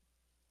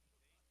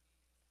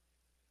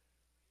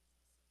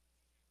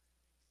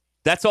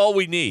 That's all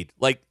we need.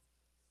 Like,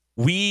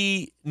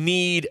 we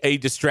need a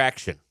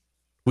distraction.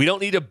 We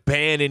don't need to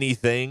ban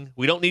anything.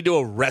 We don't need to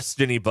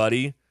arrest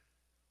anybody.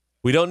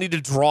 We don't need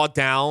to draw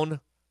down.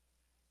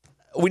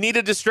 We need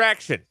a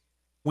distraction.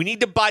 We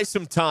need to buy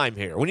some time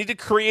here. We need to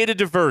create a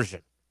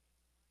diversion.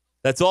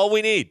 That's all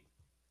we need.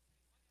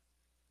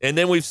 And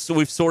then we've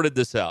sorted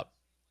this out.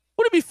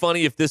 Would it be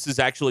funny if this is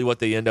actually what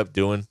they end up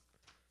doing?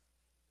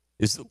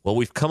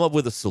 We've come up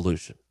with a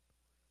solution.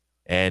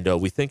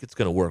 And we think it's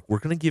going to work. We're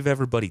going to give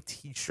everybody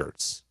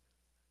T-shirts.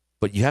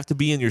 But you have to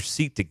be in your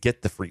seat to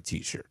get the free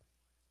T-shirt.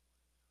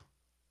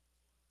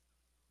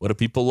 What do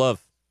people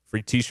love?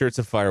 Free T-shirts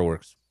and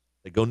fireworks.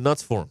 They go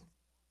nuts for them.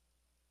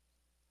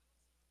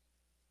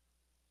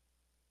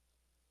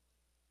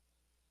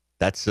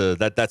 That's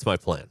my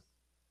plan.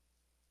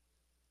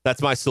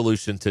 That's my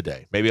solution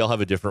today. Maybe I'll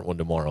have a different one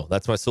tomorrow.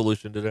 That's my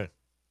solution today.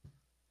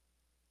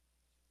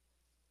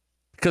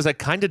 Because I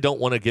kind of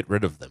don't want to get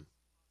rid of them.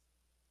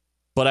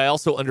 But I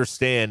also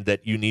understand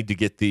that you need to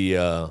get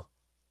the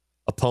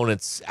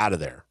opponents out of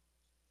there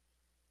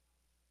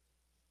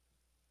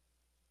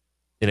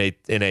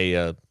in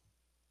a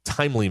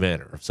timely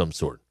manner of some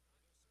sort.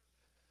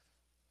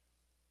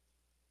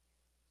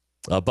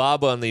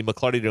 Bob on the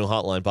McClarty Dune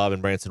hotline, Bob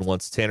and Branson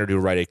wants Tanner to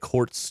write a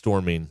court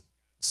storming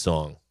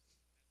song.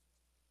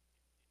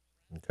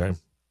 Okay.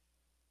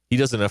 He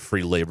doesn't have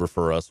free labor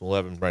for us. We'll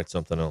have him write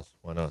something else.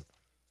 Why not?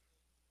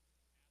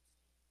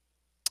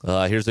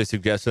 Here's a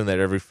suggestion that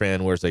every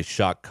fan wears a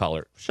shock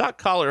collar. Shock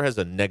collar has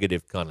a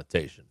negative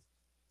connotation.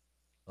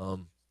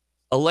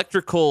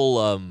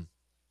 Electrical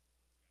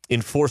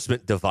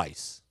enforcement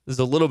device is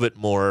a little bit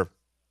more.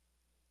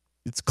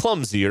 It's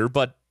clumsier,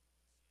 but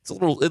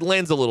it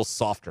lands a little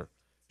softer.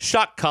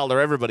 Shock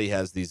collar. Everybody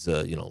has these,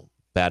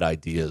 bad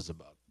ideas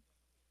about,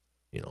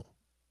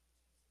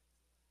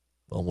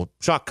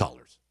 shock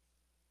collars.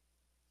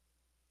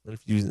 But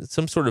if you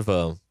some sort of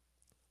a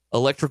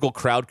electrical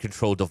crowd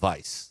control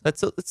device, it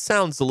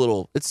sounds a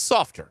little. It's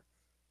softer.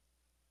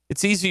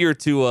 It's easier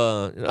to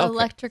okay.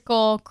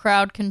 Electrical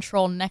crowd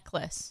control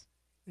necklace.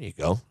 There you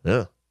go.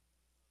 Yeah.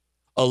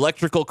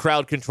 Electrical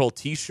crowd control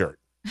T-shirt.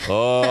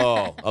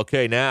 Oh,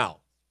 okay. Now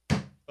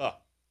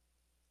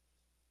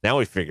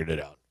we figured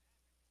it out.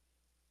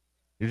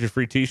 Here's your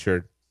free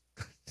T-shirt.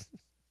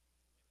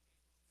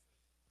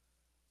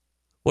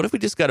 What if we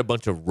just got a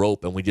bunch of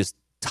rope and we just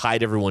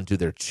tied everyone to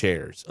their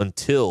chairs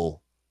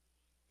until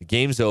the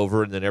game's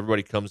over, and then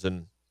everybody comes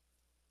and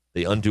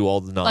they undo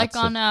all the knots? Like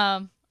on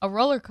a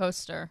roller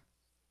coaster.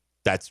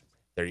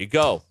 There you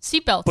go.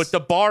 Seatbelts. Put the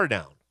bar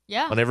down.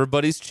 Yeah. On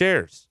everybody's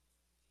chairs.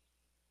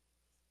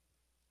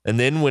 And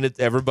then when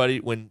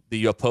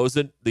the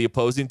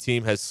opposing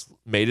team has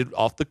made it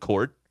off the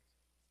court,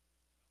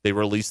 they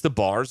release the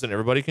bars and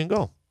everybody can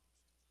go.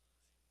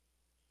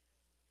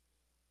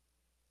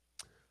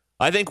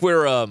 I think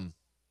we're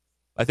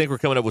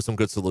coming up with some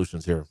good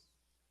solutions here.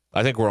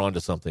 I think we're onto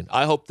something.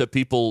 I hope that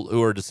people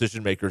who are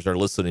decision makers are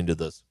listening to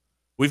this.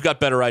 We've got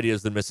better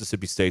ideas than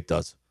Mississippi State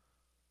does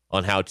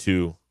on how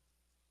to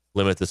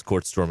limit this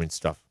court storming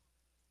stuff.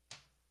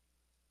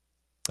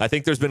 I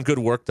think there's been good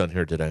work done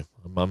here today.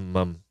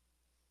 DQ,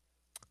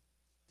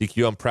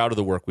 I'm proud of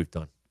the work we've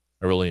done.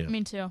 I really am.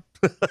 Me too.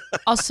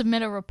 I'll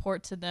submit a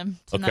report to them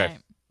tonight. Okay.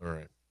 All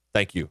right.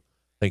 Thank you.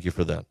 Thank you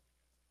for that.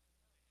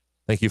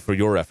 Thank you for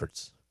your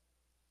efforts.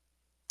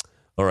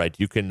 All right.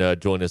 You can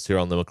join us here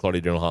on the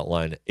McClarty Journal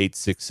Hotline,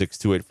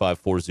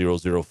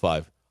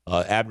 866-285-4005.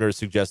 Abner is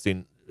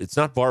suggesting it's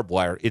not barbed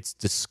wire, it's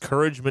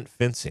discouragement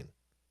fencing.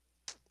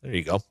 There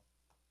you go.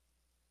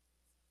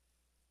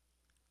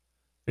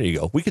 There you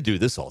go. We could do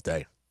this all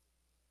day.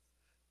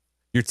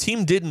 Your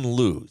team didn't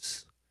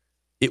lose.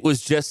 It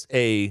was just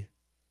a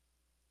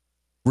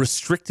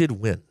restricted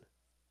win.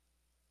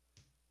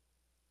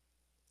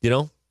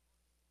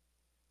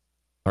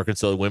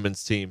 Arkansas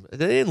women's team,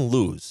 they didn't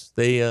lose.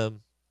 They,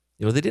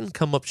 they didn't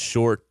come up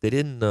short. They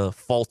didn't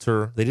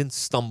falter. They didn't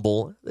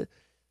stumble.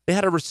 They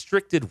had a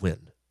restricted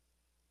win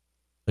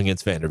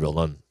against Vanderbilt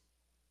on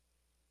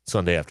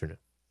Sunday afternoon.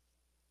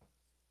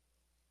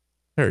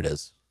 There it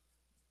is.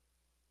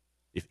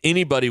 If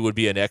anybody would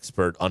be an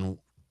expert on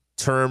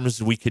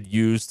terms we could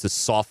use to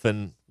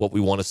soften what we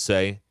want to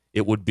say,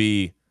 it would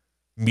be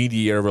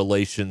media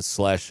relations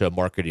 /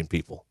 marketing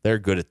people. They're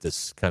good at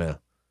this kind of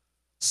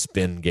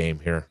spin game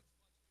here.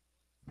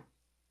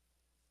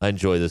 I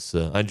enjoy this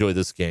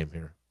game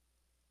here.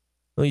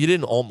 Well, you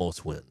didn't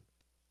almost win.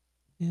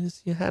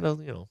 Yes, you had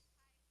due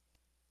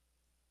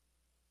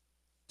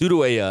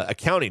to a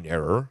accounting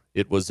error,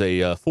 it was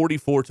a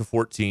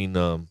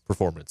 44-14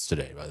 performance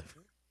today. By the way,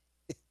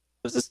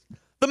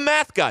 the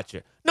math got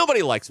you.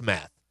 Nobody likes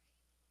math.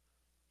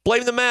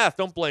 Blame the math.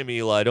 Don't blame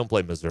Eli. Don't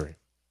blame Missouri.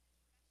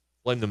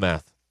 Blame the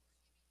math.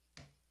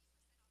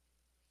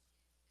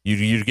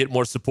 You get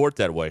more support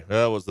that way.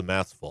 That was the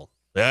math's fault.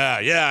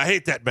 Yeah, I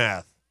hate that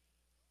math.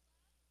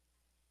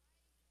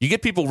 You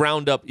get people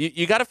round up.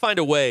 You got to find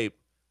a way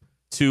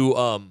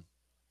to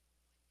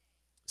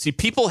see.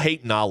 People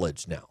hate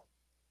knowledge now.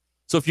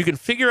 So if you can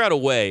figure out a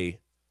way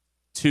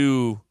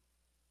to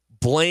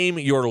blame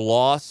your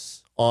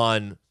loss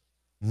on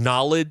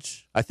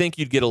knowledge, I think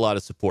you'd get a lot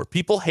of support.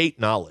 People hate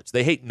knowledge.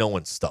 They hate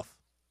knowing stuff.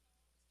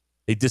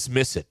 They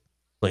dismiss it.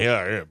 Like,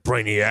 yeah,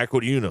 brainiac,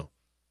 what do you know?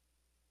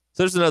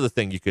 So there's another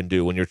thing you can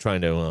do when you're trying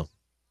to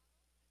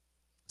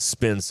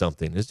spin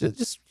something. Is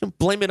just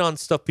blame it on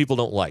stuff people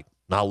don't like.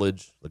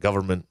 Knowledge, the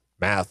government,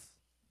 math.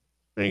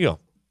 There you go.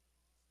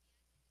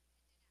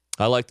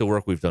 I like the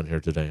work we've done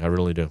here today. I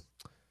really do.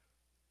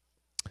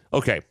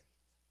 Okay.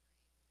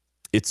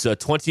 It's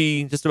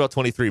just about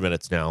 23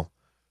 minutes now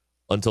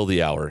until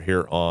the hour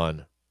here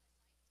on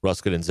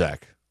Ruscin and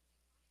Zach.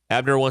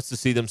 Abner wants to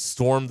see them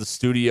storm the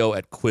studio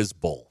at Quiz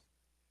Bowl.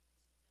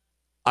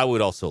 I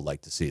would also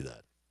like to see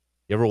that.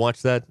 You ever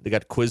watch that? They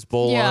got Quiz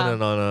Bowl on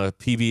and on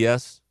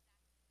PBS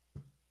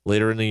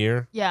later in the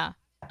year. Yeah.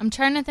 I'm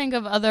trying to think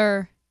of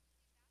other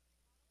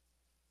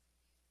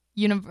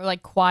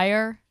like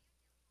choir.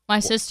 My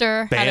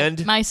sister had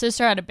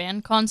a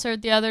band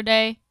concert the other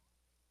day.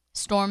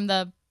 Storm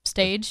the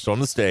stage.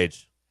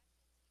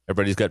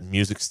 Everybody's got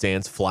music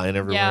stands flying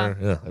everywhere.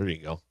 Yeah, there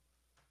you go.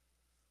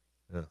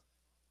 Yeah.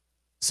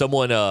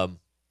 Someone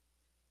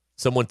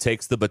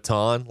takes the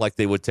baton like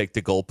they would take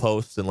the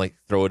goalpost and like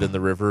throw it in the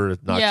river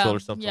at Knoxville or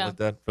something like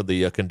that for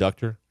the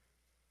conductor.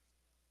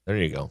 There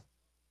you go.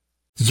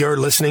 You're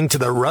listening to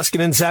the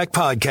Ruscin and Zach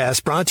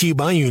podcast, brought to you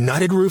by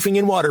United Roofing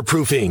and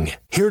Waterproofing.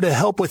 Here to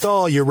help with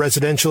all your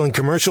residential and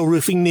commercial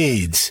roofing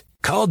needs.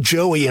 Call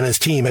Joey and his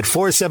team at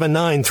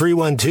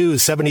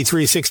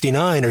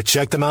 479-312-7369 or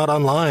check them out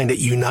online at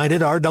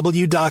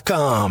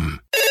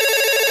unitedrw.com.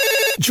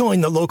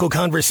 Join the local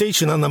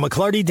conversation on the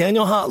McClarty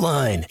Daniel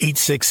hotline,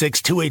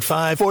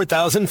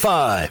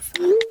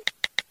 866-285-4005.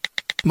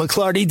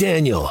 McClarty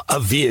Daniel, a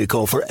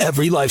vehicle for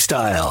every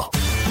lifestyle.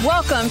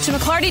 Welcome to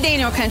McClarty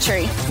Daniel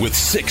Country. With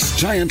 6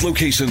 giant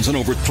locations and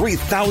over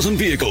 3,000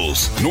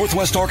 vehicles,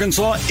 Northwest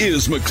Arkansas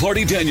is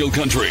McClarty Daniel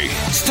Country.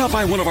 Stop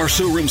by one of our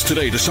showrooms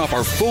today to shop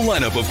our full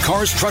lineup of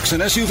cars, trucks,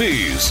 and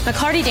SUVs.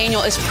 McClarty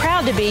Daniel is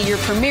proud to be your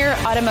premier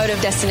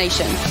automotive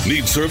destination.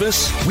 Need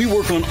service? We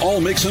work on all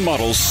makes and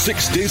models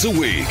 6 days a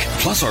week.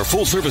 Plus, our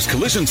full-service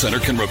collision center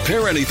can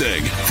repair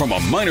anything, from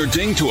a minor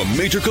ding to a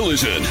major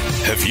collision.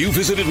 Have you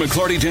visited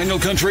McClarty Daniel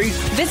Country?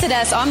 Visit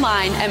us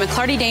online at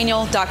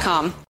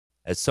McClartyDaniel.com.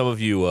 As some of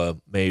you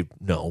may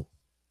know,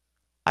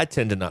 I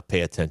tend to not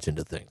pay attention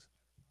to things.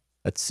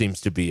 That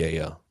seems to be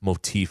a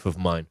motif of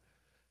mine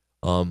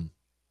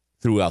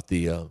throughout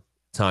the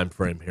time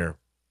frame here.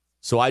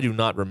 So I do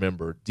not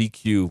remember.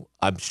 DQ,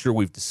 I'm sure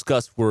we've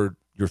discussed where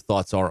your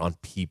thoughts are on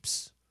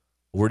peeps.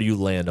 Where do you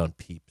land on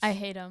peeps? I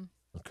hate them.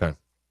 Okay.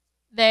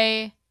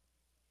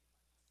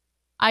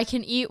 I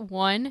can eat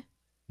one,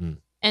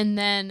 and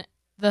then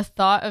the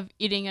thought of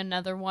eating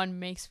another one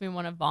makes me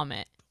want to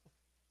vomit.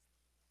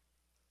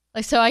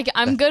 Like, so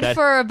I'm good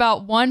for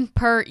about one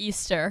per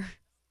Easter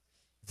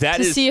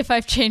see if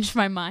I've changed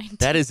my mind.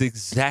 That is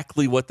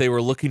exactly what they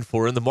were looking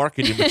for in the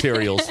marketing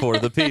materials for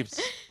the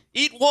peeps.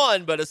 Eat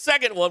one, but a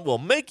second one will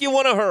make you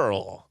want to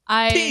hurl.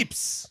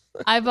 Peeps.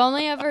 I've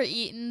only ever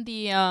eaten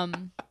the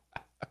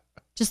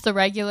just the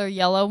regular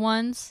yellow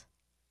ones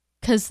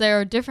because there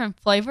are different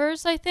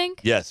flavors, I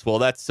think. Yes, well,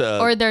 that's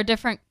or they're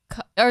different.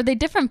 Are they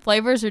different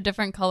flavors or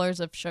different colors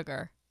of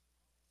sugar?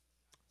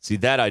 See,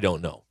 that I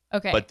don't know.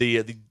 Okay. But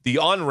the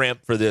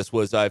on-ramp for this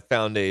was I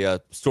found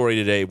a story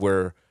today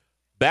where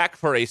back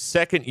for a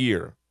second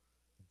year,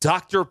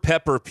 Dr.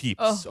 Pepper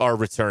Peeps are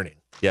returning.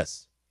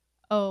 Yes.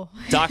 Oh.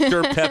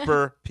 Dr.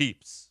 Pepper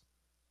Peeps.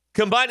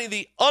 Combining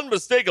the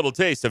unmistakable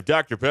taste of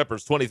Dr.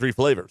 Pepper's 23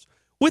 flavors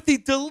with the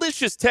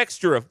delicious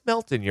texture of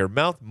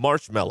melt-in-your-mouth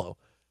marshmallow,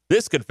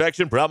 this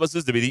confection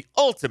promises to be the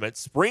ultimate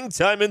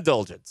springtime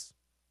indulgence.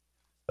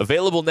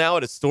 Available now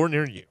at a store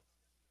near you.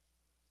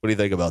 What do you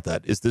think about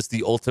that? Is this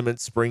the ultimate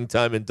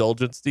springtime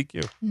indulgence,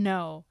 DQ?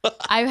 No.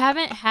 I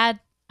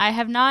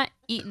have not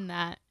eaten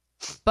that.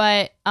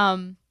 But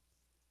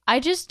I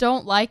just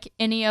don't like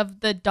any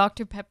of the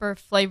Dr. Pepper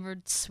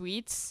flavored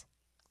sweets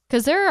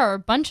Because there are a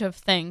bunch of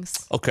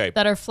things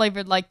that are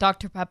flavored like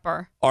Dr.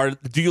 Pepper.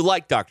 Do you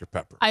like Dr.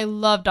 Pepper? I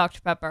love Dr.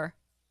 Pepper.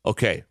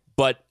 Okay,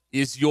 but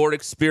is your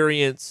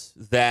experience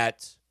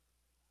that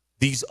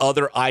these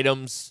other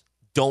items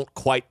don't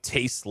quite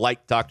taste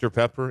like Dr.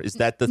 Pepper? Is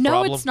that the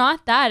problem? No, it's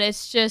not that.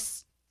 It's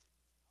just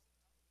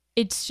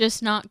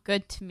not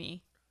good to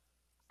me.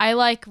 I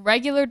like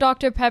regular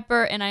Dr.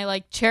 Pepper, and I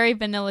like cherry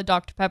vanilla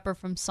Dr. Pepper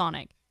from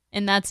Sonic,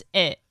 and that's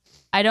it.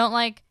 I don't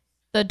like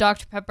the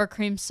Dr. Pepper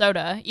cream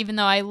soda, even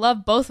though I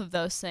love both of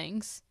those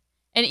things.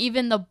 And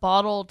even the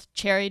bottled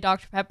cherry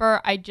Dr.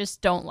 Pepper, I just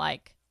don't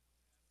like.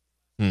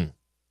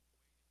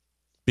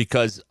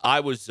 Because I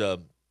was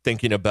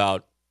thinking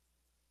about,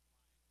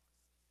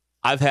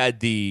 I've had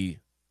the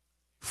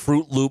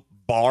Fruit Loop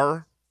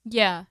bar.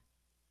 Yeah.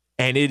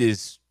 And it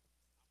is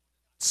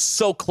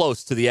so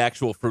close to the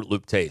actual Fruit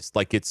Loop taste.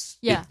 Like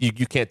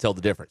you can't tell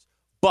the difference.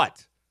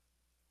 But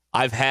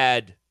I've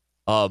had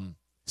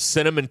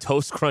Cinnamon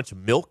Toast Crunch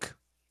milk.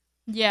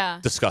 Yeah.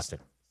 Disgusting.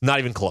 Not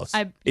even close.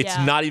 It's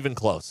not even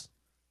close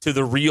to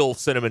the real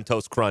Cinnamon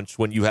Toast Crunch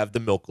when you have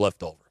the milk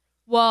left over.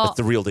 Well, that's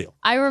the real deal.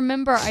 I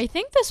remember, I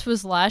think this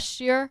was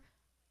last year,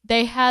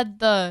 they had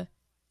the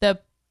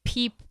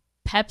Peep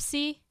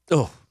Pepsi.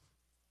 Oh.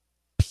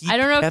 I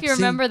don't know if you Pepsi?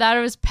 remember that.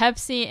 It was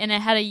Pepsi and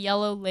it had a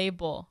yellow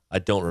label. I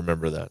don't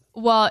remember that.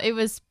 Well, it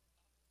was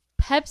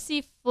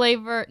Pepsi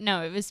flavor.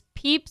 No, it was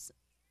Peeps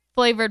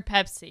flavored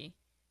Pepsi.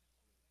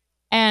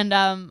 And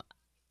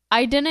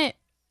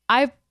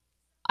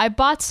I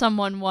bought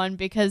someone one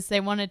because they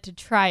wanted to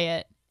try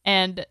it,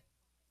 and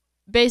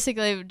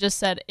basically it just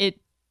said it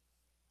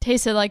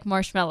tasted like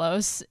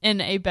marshmallows in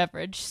a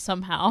beverage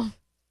somehow.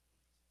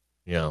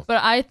 Yeah.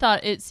 But I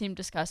thought it seemed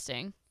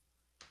disgusting.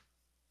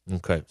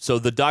 Okay. So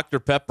the Dr.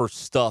 Pepper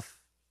stuff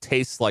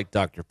tastes like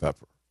Dr.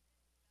 Pepper.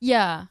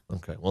 Yeah.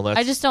 Okay. Well,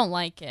 I just don't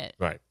like it.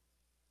 Right.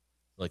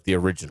 Like the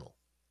original.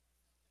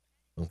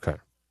 Okay.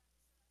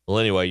 Well,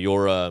 anyway,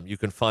 you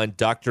can find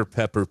Dr.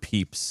 Pepper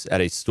Peeps at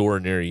a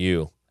store near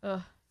you.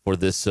 Ugh. For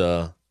this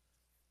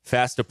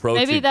fast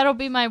approaching. Maybe that'll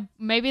be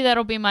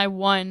my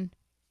one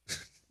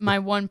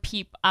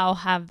peep I'll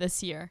have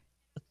this year.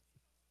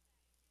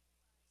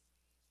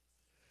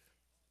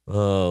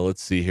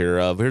 Let's see here.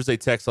 Here's a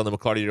text on the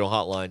McCarty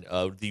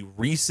hotline. The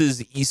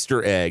Reese's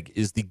Easter egg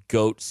is the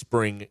goat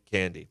spring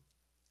candy.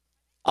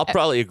 I'll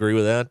probably agree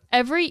with that.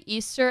 Every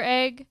Easter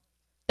egg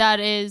that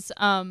is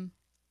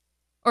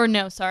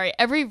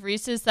every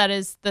Reese's that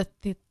is the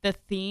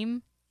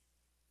theme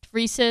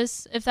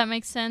Reese's, if that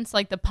makes sense,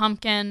 like the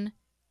pumpkin,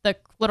 the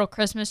little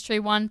Christmas tree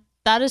one,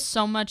 that is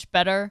so much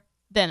better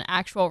than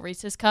actual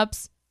Reese's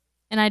cups,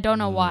 and I don't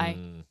know why.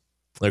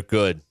 They're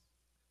good.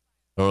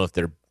 I don't know if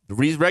they're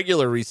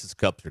regular Reese's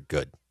cups are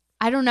good.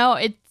 I don't know.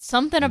 It's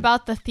something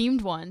about the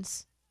themed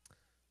ones.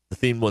 The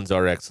themed ones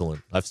are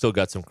excellent. I've still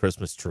got some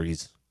Christmas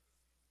trees,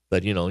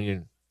 but you don't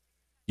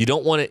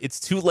want to.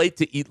 It's too late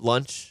to eat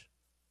lunch.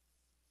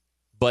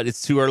 But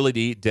it's too early to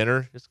eat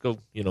dinner. Just go,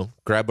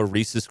 grab a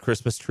Reese's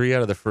Christmas tree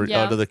out of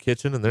the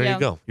kitchen, and there you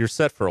go. You're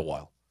set for a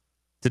while.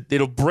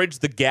 It'll bridge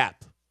the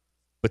gap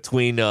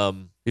between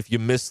if you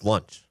miss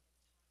lunch,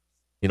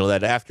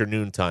 that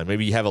afternoon time.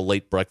 Maybe you have a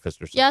late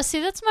breakfast or something. Yeah, see,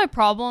 that's my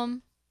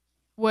problem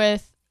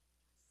with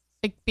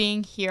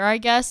being here, I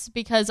guess,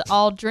 because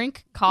I'll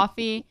drink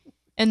coffee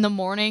in the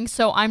morning,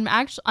 so I'm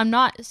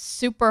not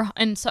super,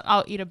 and so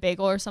I'll eat a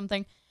bagel or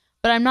something,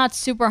 but I'm not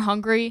super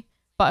hungry.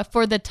 But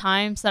for the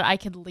times that I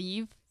could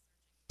leave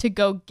to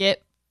go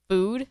get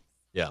food.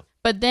 Yeah.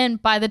 But then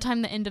by the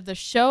time the end of the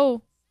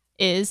show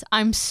is,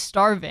 I'm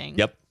starving.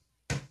 Yep.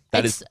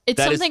 It's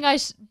something I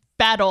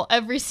battle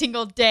every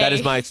single day. That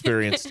is my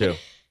experience too.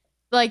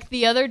 Like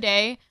the other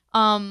day,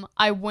 I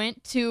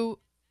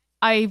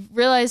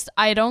realized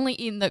I'd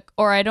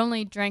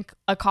only drank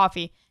a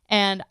coffee,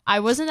 and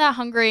I wasn't that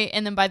hungry.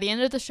 And then by the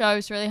end of the show, I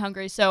was really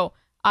hungry. So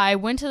I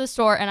went to the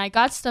store and I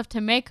got stuff to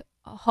make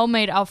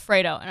homemade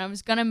Alfredo, and I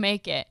was gonna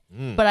make it,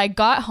 but I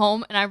got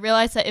home and I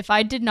realized that if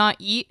I did not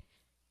eat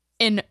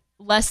in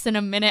less than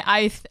a minute,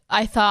 I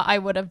thought I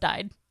would have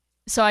died,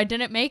 so I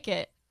didn't make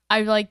it.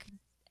 I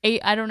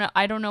ate, I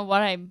don't know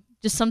what,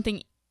 just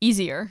something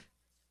easier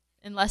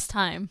in less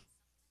time.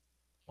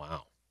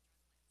 Wow.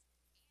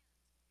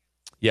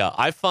 Yeah,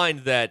 I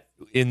find that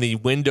in the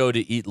window to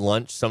eat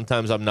lunch,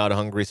 sometimes I'm not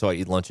hungry, so I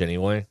eat lunch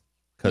anyway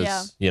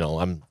because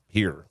I'm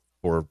here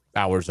for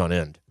hours on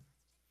end.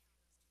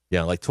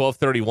 Yeah, like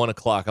 12:30, 1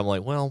 o'clock, I'm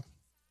like, well,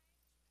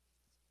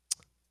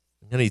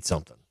 I'm going to eat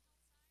something.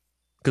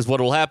 Because what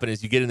will happen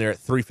is you get in there at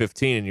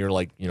 3:15 and you're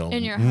like,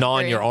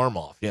 gnawing your arm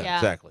off. Yeah.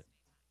 Exactly.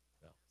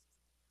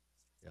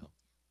 Yeah.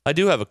 I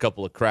do have a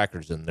couple of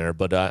crackers in there,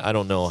 but I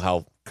don't know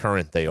how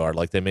current they are.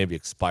 Like they may be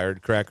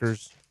expired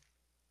crackers,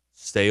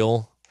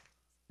 stale,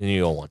 and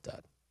you don't want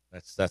that.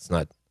 That's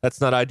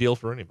not ideal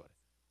for anybody.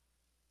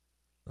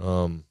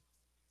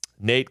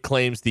 Nate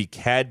claims the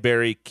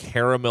Cadbury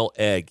caramel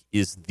egg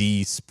is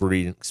the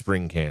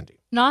spring candy.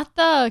 Not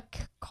the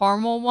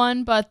caramel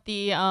one, but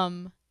the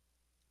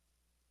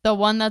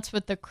one that's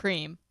with the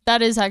cream.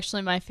 That is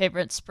actually my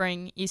favorite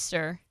spring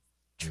Easter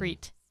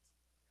treat.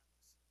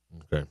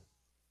 Okay.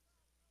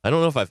 I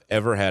don't know if I've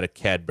ever had a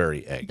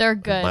Cadbury egg. They're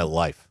good in my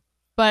life.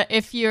 But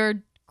if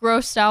you're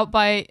grossed out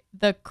by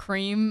the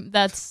cream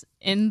that's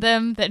in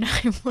them, then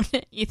I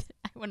wouldn't eat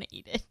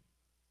it.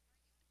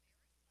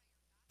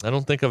 I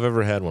don't think I've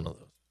ever had one of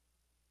those.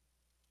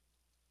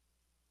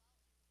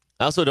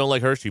 I also don't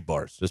like Hershey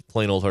bars, just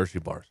plain old Hershey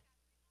bars.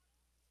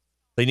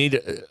 They need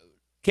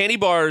candy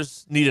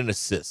bars need an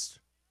assist.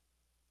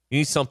 You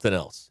need something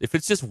else. If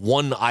it's just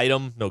one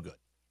item, no good.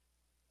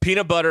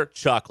 Peanut butter,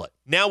 chocolate.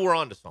 Now we're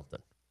on to something.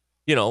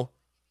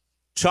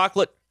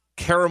 Chocolate,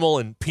 caramel,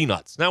 and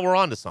peanuts. Now we're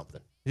on to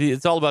something.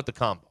 It's all about the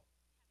combo.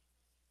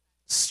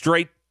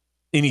 Straight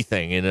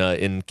anything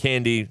in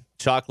candy,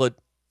 chocolate,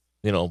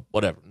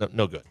 whatever.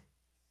 No good.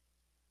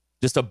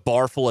 Just a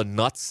bar full of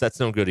nuts, that's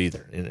no good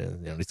either.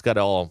 It's got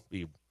to all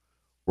be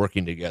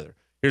working together.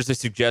 Here's a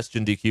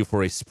suggestion, DQ,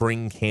 for a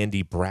spring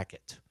candy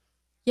bracket.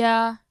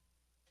 Yeah.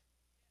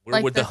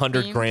 Where would the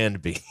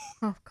 $100,000 be?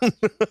 Oh,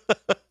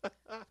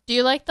 do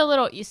you like the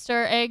little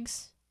Easter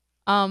eggs?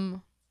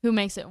 Who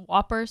makes it?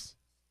 Whoppers?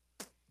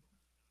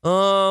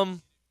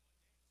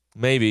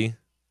 Maybe.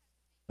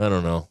 I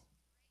don't know.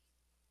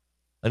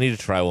 I need to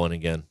try one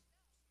again.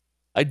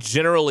 I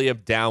generally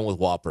am down with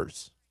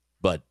Whoppers,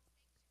 but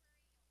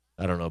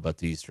I don't know about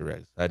the Easter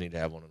eggs. I need to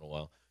have one in a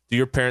while.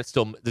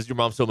 Does your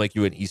mom still make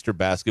you an Easter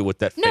basket with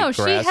that fake grass?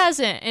 No, she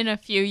hasn't in a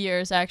few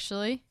years,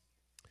 actually.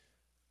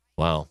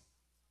 Wow.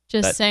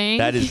 Just saying.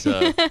 That is,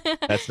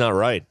 that's not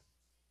right.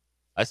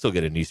 I still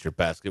get an Easter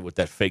basket with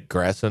that fake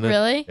grass in it.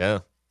 Really? Yeah.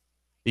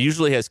 It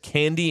usually has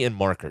candy and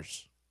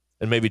markers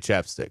and maybe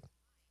chapstick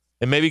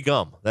and maybe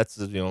gum. That's,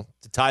 to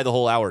tie the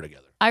whole hour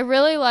together. I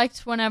really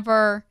liked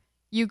whenever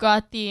you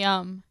got the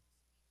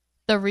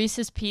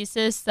Reese's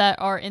Pieces that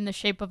are in the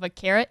shape of a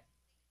carrot.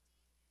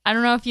 I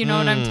don't know if you know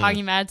what I'm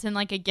talking about. It's in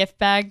like a gift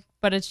bag,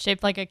 but it's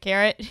shaped like a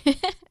carrot.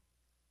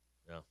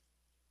 Yeah.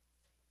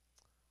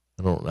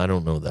 I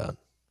don't know that.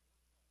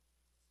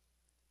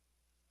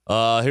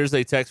 Here's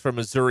a text from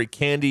Missouri.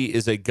 Candy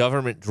is a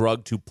government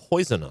drug to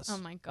poison us. Oh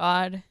my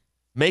God.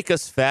 Make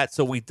us fat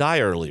so we die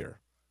earlier.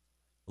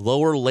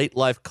 Lower late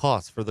life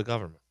costs for the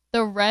government.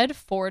 The Red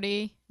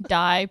 40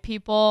 dye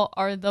people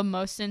are the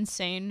most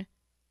insane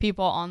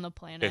people on the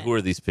planet. Okay, who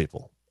are these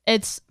people?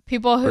 It's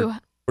people who...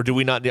 Or do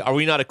we not? Are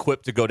we not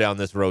equipped to go down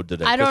this road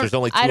today? There's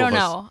only two of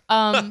us.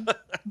 I don't know.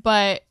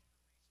 But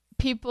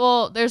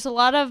there's a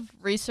lot of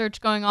research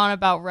going on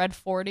about Red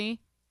 40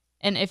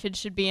 and if it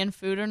should be in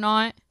food or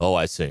not. Oh,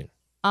 I see.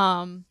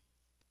 Not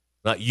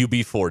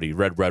UB40,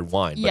 red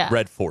wine, but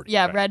Red 40.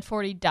 Yeah, right. Red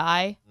 40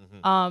 dye.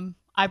 Mm-hmm.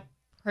 I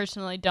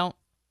personally don't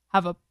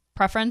have a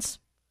preference,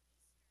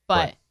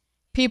 but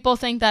people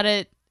think that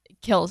it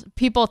kills.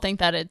 People think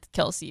that it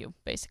kills you,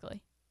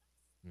 basically.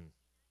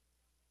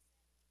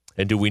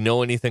 And do we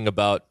know anything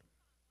about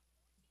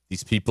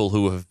these people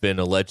who have been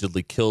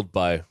allegedly killed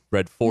by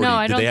Red 40? No,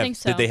 I don't think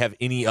so. Did they have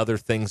any other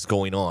things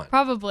going on?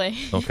 Probably.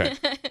 Okay.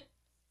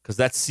 Because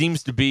that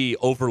seems to be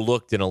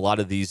overlooked in a lot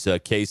of these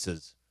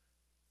cases.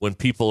 When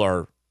people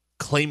are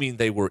claiming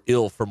they were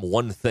ill from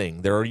one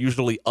thing, there are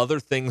usually other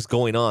things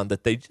going on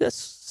that they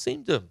just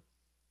seem to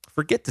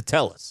forget to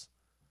tell us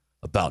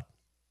about,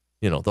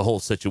 the whole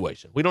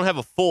situation. We don't have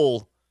a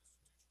full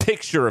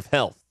picture of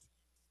health.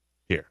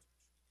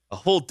 A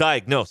whole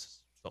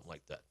diagnosis, something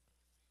like that.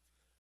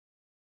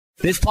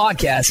 This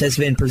podcast has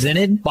been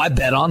presented by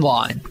Bet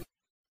Online.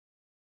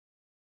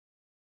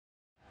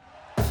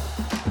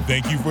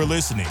 Thank you for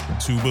listening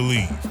to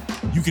Believe.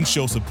 You can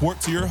show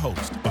support to your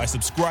host by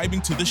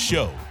subscribing to the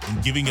show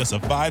and giving us a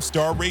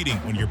 5-star rating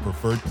on your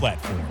preferred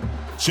platform.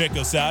 Check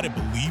us out at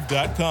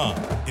Believe.com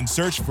and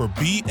search for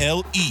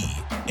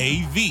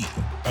BLEAV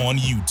on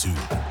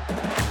YouTube.